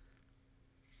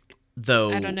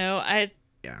 Though I don't know. I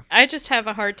just have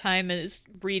a hard time as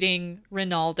reading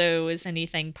Ronaldo as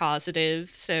anything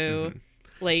positive. So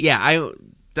like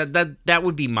that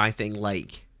would be my thing.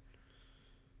 Like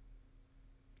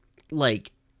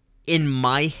in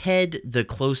my head, the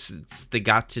closest they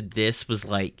got to this was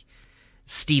like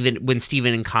when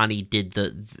Steven and Connie did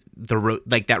the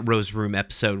like that Rose Room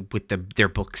episode with their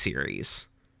book series.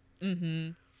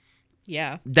 Mm-hmm.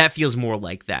 Yeah. That feels more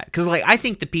like that. Because, like, I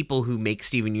think the people who make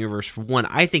Steven Universe, for one,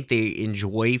 I think they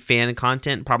enjoy fan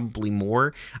content probably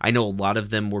more. I know a lot of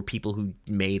them were people who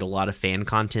made a lot of fan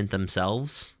content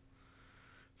themselves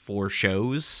for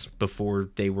shows before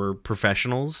they were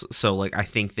professionals. So, like, I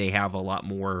think they have a lot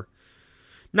more,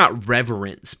 not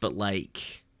reverence, but,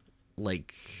 like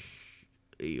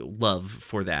love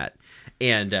for that.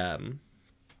 And,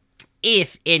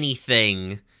 if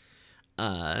anything,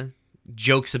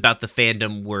 jokes about the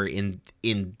fandom were in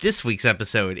this week's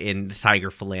episode in Tiger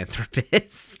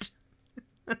Philanthropist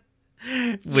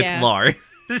with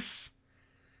Lars.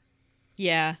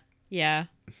 Yeah.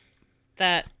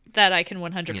 That I can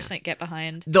 100% get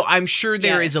behind. Though I'm sure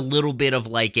there is a little bit of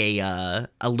like a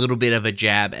little bit of a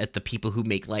jab at the people who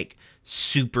make like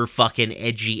super fucking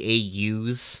edgy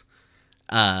AUs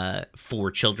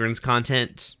for children's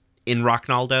content in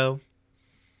Rocknaldo.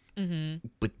 Mm-hmm.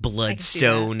 With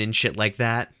Bloodstone and shit like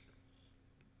that.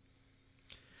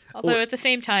 Although at the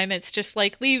same time, it's just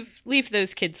like leave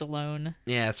those kids alone.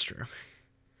 Yeah, that's true.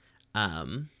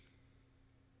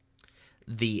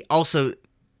 The also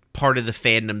part of the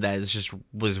fandom that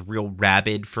was real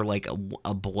rabid for like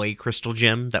a boy Crystal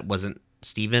Gem that wasn't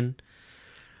Steven.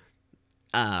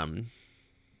 They're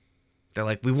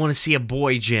like, we want to see a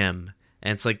boy Gem,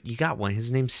 and it's like, you got one.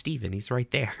 His name's Steven. He's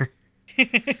right there.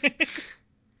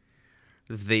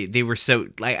 They were so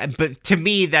like, but to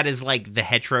me that is like the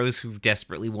heteros who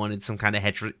desperately wanted some kind of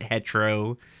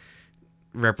hetero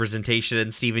representation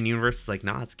in Steven Universe. It's like,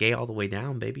 nah, it's gay all the way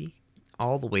down, baby,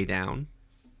 all the way down.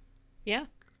 Yeah.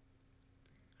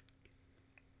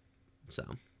 So,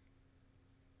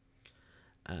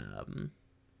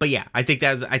 but yeah, I think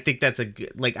that's a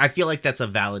good, like, I feel like that's a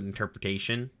valid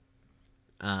interpretation.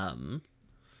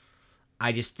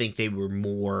 I just think they were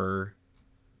more.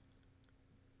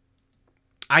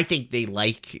 I think they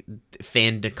like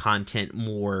fan content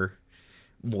more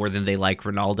than they like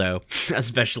Ronaldo,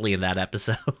 especially in that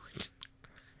episode.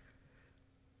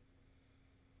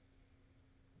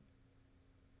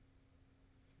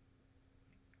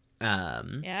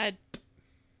 Yeah.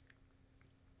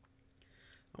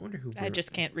 I wonder who. I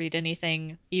just can't read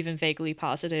anything even vaguely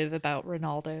positive about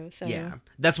Ronaldo. So yeah,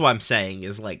 that's what I'm saying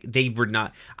is like they were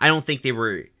not. I don't think they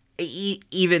were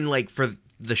even like for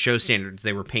the show standards,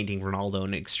 they were painting Ronaldo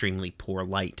in an extremely poor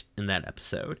light in that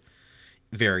episode,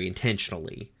 very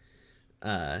intentionally.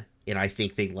 And I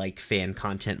think they like fan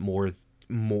content more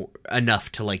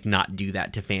enough to like not do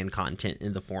that to fan content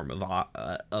in the form of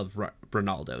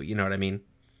Ronaldo. You know what I mean?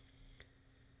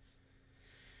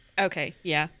 Okay,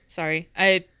 yeah. Sorry,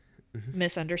 I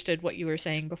misunderstood what you were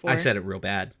saying before. I said it real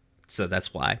bad, so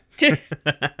that's why.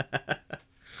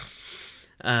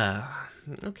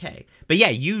 Okay, but yeah,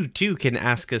 you too can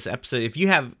ask us episode if you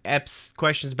have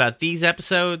questions about these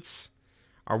episodes.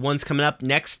 Our one's coming up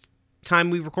next time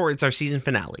we record. It's our season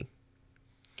finale.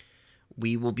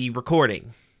 We will be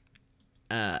recording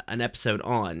an episode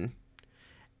on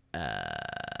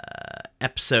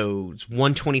episodes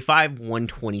 125,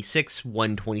 126,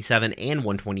 127, and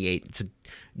 128. It's a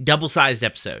double-sized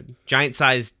episode.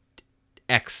 Giant-sized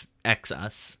X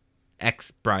us.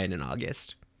 X Brian and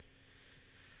August.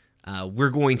 We're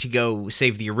going to go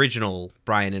save the original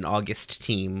Brian and August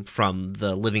team from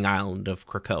the living island of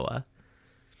Krakoa.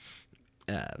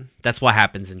 That's what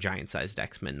happens in Giant-Sized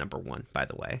X-Men #1, by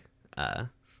the way.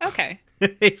 Okay.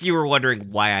 If you were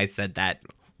wondering why I said that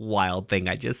wild thing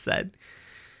I just said.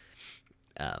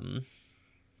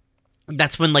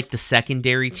 That's when like the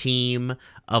secondary team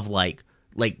of like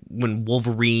when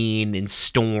Wolverine and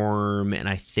Storm and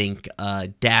I think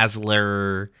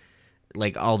Dazzler,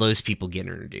 like all those people get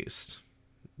introduced.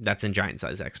 That's in Giant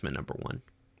Size X-Men #1.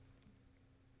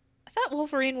 I thought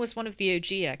Wolverine was one of the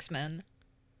OG X-Men.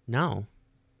 No,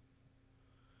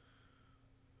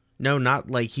 not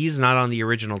like he's not on the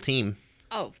original team.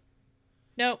 Oh,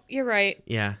 no, you're right.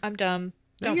 Yeah, I'm dumb.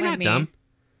 No, Don't you're mind not me. dumb.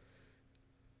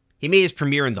 He made his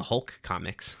premiere in the Hulk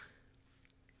comics.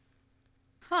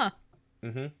 Huh.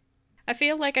 Mm-hmm. I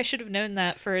feel like I should have known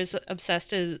that for as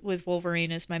obsessed with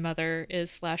Wolverine as my mother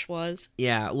is / was.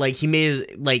 Yeah, like he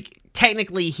made like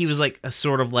technically he was like a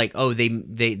sort of like, oh,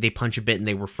 they punch a bit and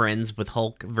they were friends with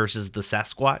Hulk versus the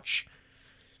Sasquatch.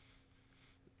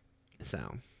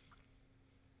 So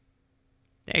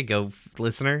there you go,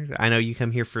 listener. I know you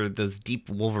come here for those deep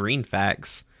Wolverine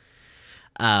facts.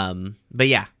 But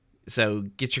yeah, so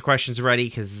get your questions ready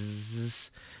because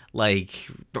like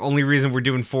the only reason we're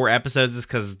doing 4 episodes is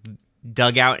because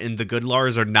Dugout and the Good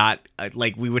Lars are not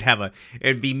like we would have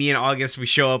it'd be me and August. We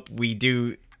show up, we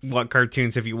do what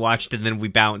cartoons have you watched, and then we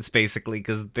bounce basically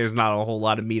because there's not a whole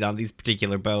lot of meat on these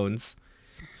particular bones.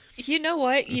 You know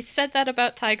what? You said that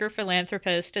about Tiger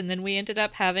Philanthropist, and then we ended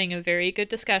up having a very good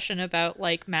discussion about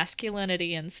like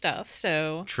masculinity and stuff.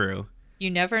 So True. You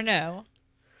never know.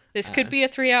 This could be a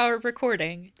 3-hour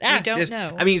recording. We don't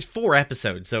know. I mean, it's 4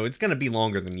 episodes, so it's gonna be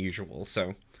longer than usual.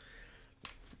 So,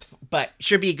 but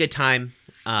should be a good time.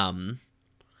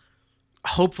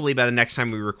 Hopefully, by the next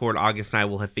time we record, August and I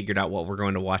will have figured out what we're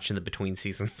going to watch in the between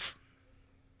seasons.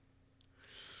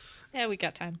 Yeah, we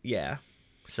got time. Yeah,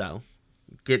 so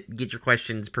get your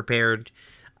questions prepared.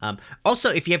 Also,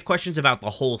 if you have questions about the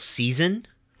whole season,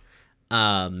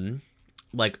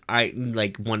 like I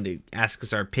wanted to ask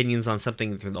us our opinions on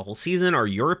something through the whole season, or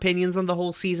your opinions on the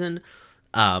whole season.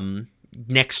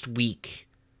 Next week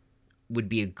would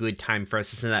be a good time for us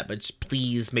to send that, but just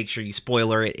please make sure you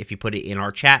spoiler it if you put it in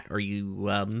our chat or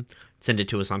you send it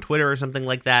to us on Twitter or something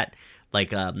like that.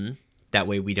 Like that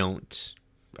way we don't,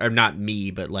 or not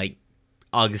me, but like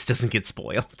August doesn't get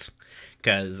spoiled,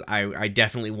 because I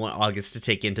definitely want August to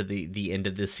take into the end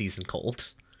of this season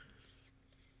cold.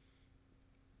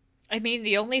 I mean,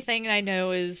 the only thing I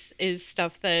know is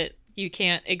stuff that you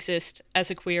can't exist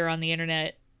as a queer on the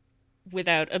internet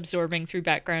without absorbing through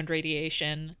background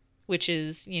radiation, which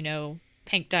is,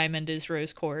 Pink Diamond is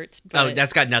rose quartz. But... Oh,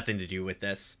 that's got nothing to do with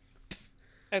this.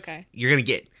 Okay. You're going to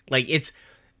get, like, it's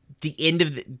the end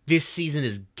of this season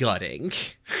is gutting.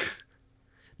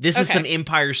 This is some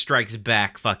Empire Strikes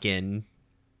Back fucking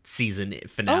season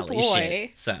finale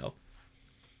shit. So.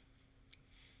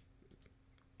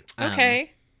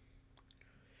 Okay.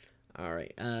 All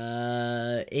right.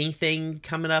 Anything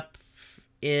coming up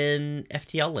in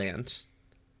FTL land?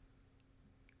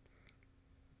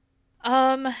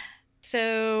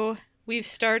 So we've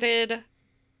started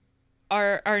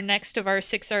our next of our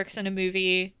 6 arcs in a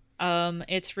movie.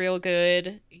 It's real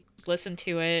good. Listen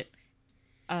to it.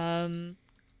 Let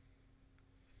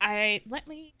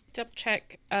me double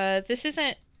check. This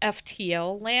isn't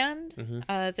FTL land.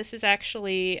 Mm-hmm. This is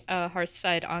actually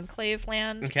Hearthside Enclave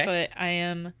land. Okay. But I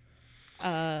am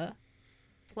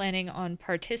planning on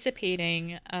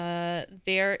participating.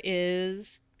 There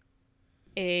is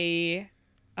a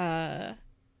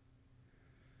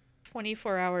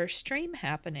 24-hour stream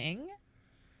happening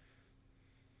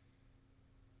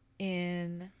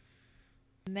in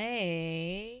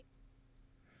May.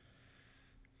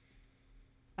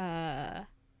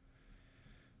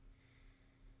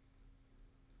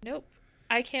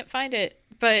 I can't find it.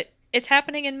 But it's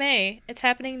happening in May. It's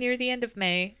happening near the end of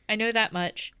May. I know that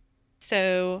much.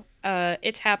 So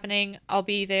it's happening. I'll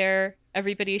be there.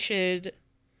 Everybody should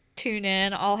tune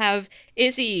in. I'll have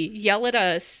Izzy yell at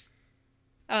us.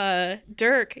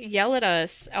 Dirk yell at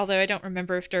us. Although I don't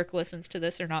remember if Dirk listens to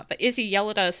this or not. But Izzy yell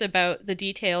at us about the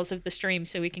details of the stream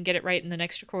so we can get it right in the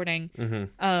next recording.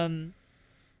 Mm-hmm.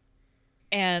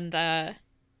 And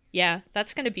yeah,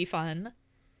 that's gonna be fun.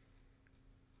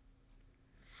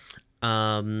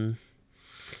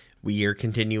 We are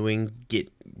continuing.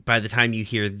 By the time you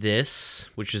hear this,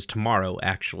 which is tomorrow,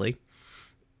 actually,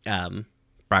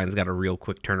 Brian's got a real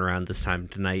quick turnaround this time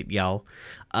tonight, y'all.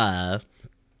 Let's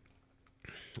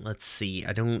see.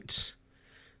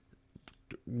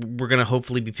 We're gonna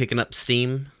hopefully be picking up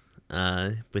steam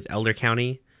with Elder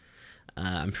County.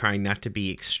 I'm trying not to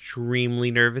be extremely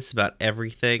nervous about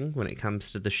everything when it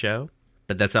comes to the show.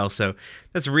 But that's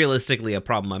realistically a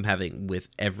problem I'm having with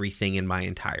everything in my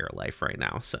entire life right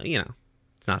now. So,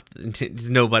 it's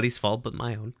nobody's fault but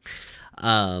my own.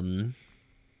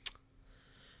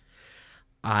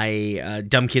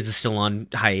 Dumb Kids is still on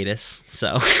hiatus,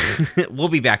 so we'll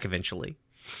be back eventually.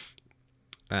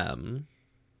 And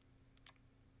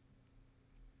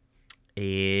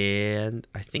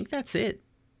I think that's it.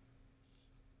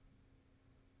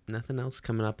 Nothing else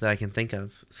coming up that I can think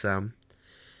of. So,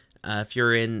 if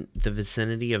you're in the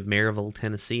vicinity of Maryville,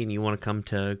 Tennessee, and you want to come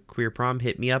to Queer Prom,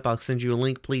 hit me up. I'll send you a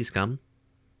link. Please come.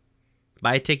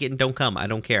 Buy a ticket and don't come. I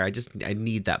don't care. I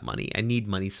need that money. I need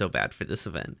money so bad for this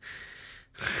event.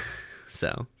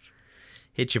 So,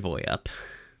 hit your boy up.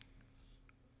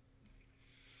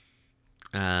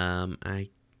 I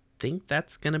think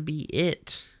that's gonna be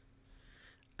it.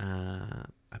 I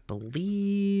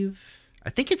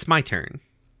think it's my turn.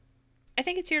 I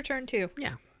think it's your turn too.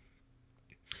 Yeah.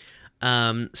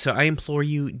 So I implore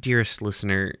you, dearest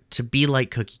listener, to be like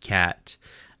Cookie Cat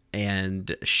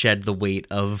and shed the weight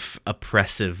of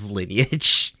oppressive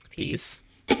lineage. Peace.